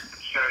and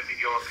shown that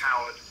you're a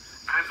coward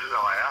and a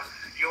liar,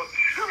 you're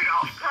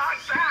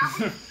 $2,500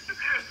 down.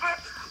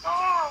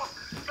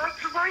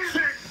 That's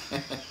amazing.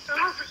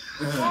 That's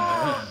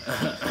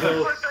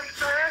my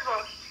best day ever.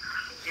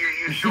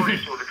 You sure you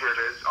saw the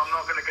gorillas? I'm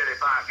not going to get it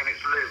back, and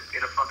it's Luke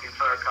in a fucking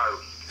fur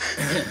coat.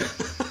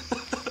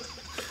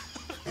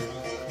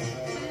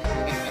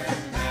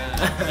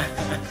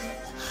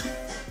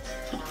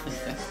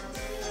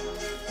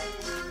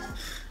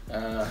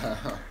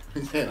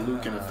 Yeah,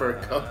 Luke in a fur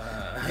coat.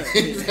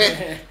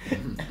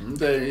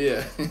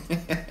 Yeah.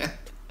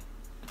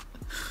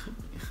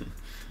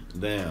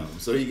 Damn.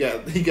 So he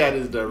got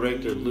his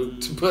director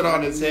Luke to put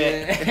on his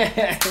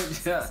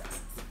hat.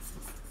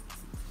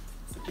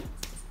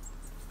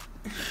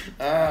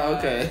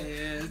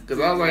 Okay. Because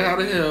I was like, how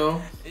the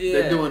hell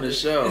they're doing the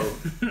show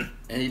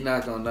and he's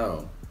not gonna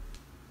know?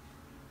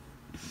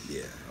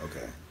 Yeah.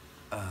 Okay.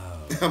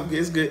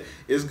 It's good.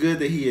 It's good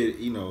that he had,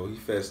 he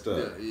fessed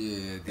up.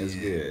 Yeah. It's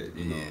good.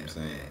 You know what I'm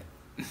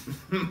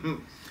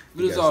saying?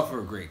 But it's all for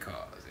a great cause.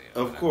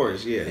 Of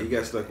course, yeah. He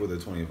got stuck with a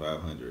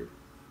 2,500.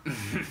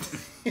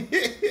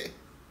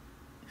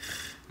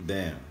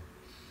 Damn.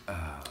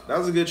 That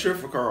was a good trip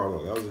for Carl,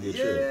 though. That was a good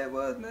trip. Yeah, it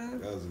was,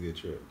 man. That was a good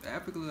trip.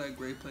 Africa looked like a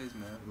great place,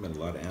 man. Met a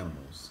lot of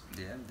animals.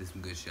 Yeah, did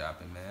some good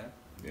shopping, man.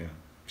 Yeah.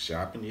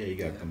 Shopping, yeah. He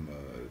got them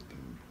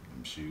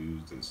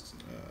shoes.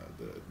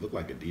 Look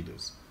like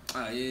Adidas.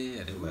 Oh,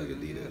 yeah. They look like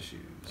Adidas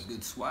shoes. A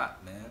good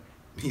swap, man.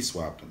 He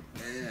swapped them.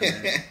 Yeah,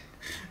 man.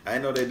 I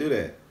didn't know they do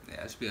that.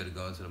 Yeah, I should be able to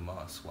go into the mall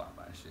and swap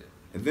my shit.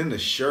 And then the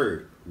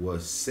shirt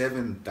was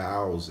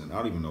 7,000. I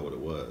don't even know what it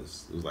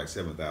was. It was like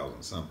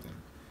 7,000 something.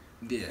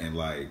 Yeah. And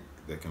like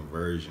the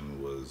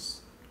conversion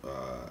was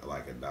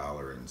like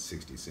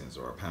 $1.60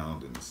 or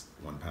 £1 and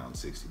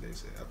 £1.60. They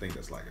said. I think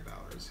that's like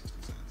 $1.60.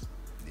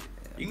 Yeah.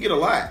 You can get a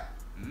lot.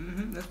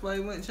 That's why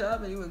he went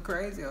shopping. He went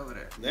crazy over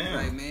there. Damn.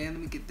 Like, man,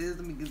 let me get this.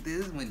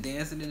 Went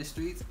dancing in the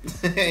streets.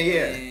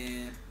 Yeah.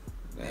 And,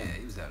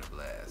 he was having a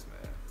blast,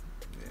 man.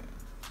 Yeah.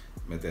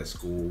 Met that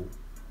school.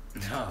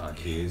 Oh,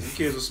 kids. The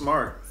kids are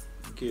smart.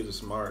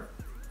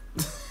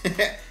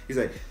 He's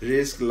like,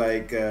 risk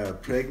like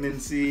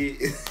pregnancy.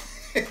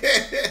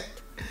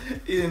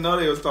 He didn't know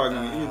they was talking.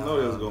 He didn't know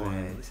they was going.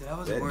 Man. He said, I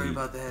wasn't worried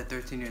about that at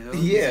 13 years old.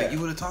 Yeah. Like, you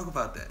want to talk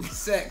about that.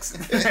 Sex.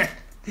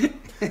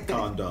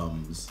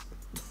 Condoms.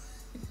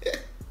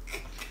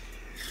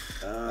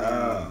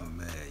 Man,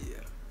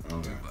 yeah.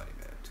 Okay. Too funny,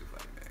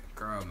 man.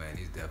 Carl, man,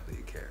 he's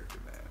definitely a character,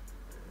 man.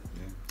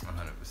 Yeah.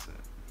 100%.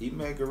 He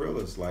met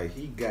gorillas. Like,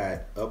 he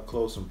got up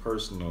close and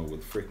personal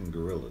with freaking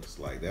gorillas.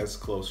 Like, that's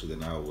closer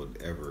than I would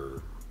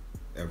ever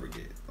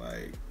get.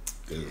 Like,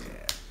 cause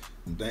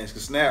things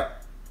can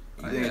snap.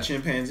 You think a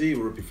chimpanzee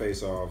will rip your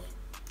face off?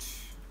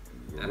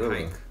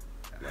 Gorilla.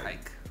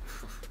 Hike.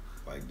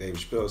 Like David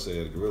Chappelle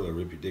said, a gorilla will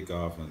rip your dick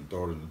off and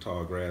throw it in the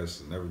tall grass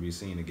and never be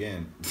seen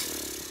again.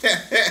 Yeah,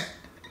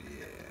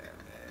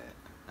 man.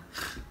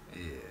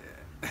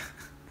 Yeah.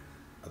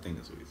 I think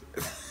that's what he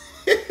said.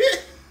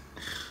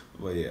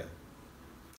 But yeah.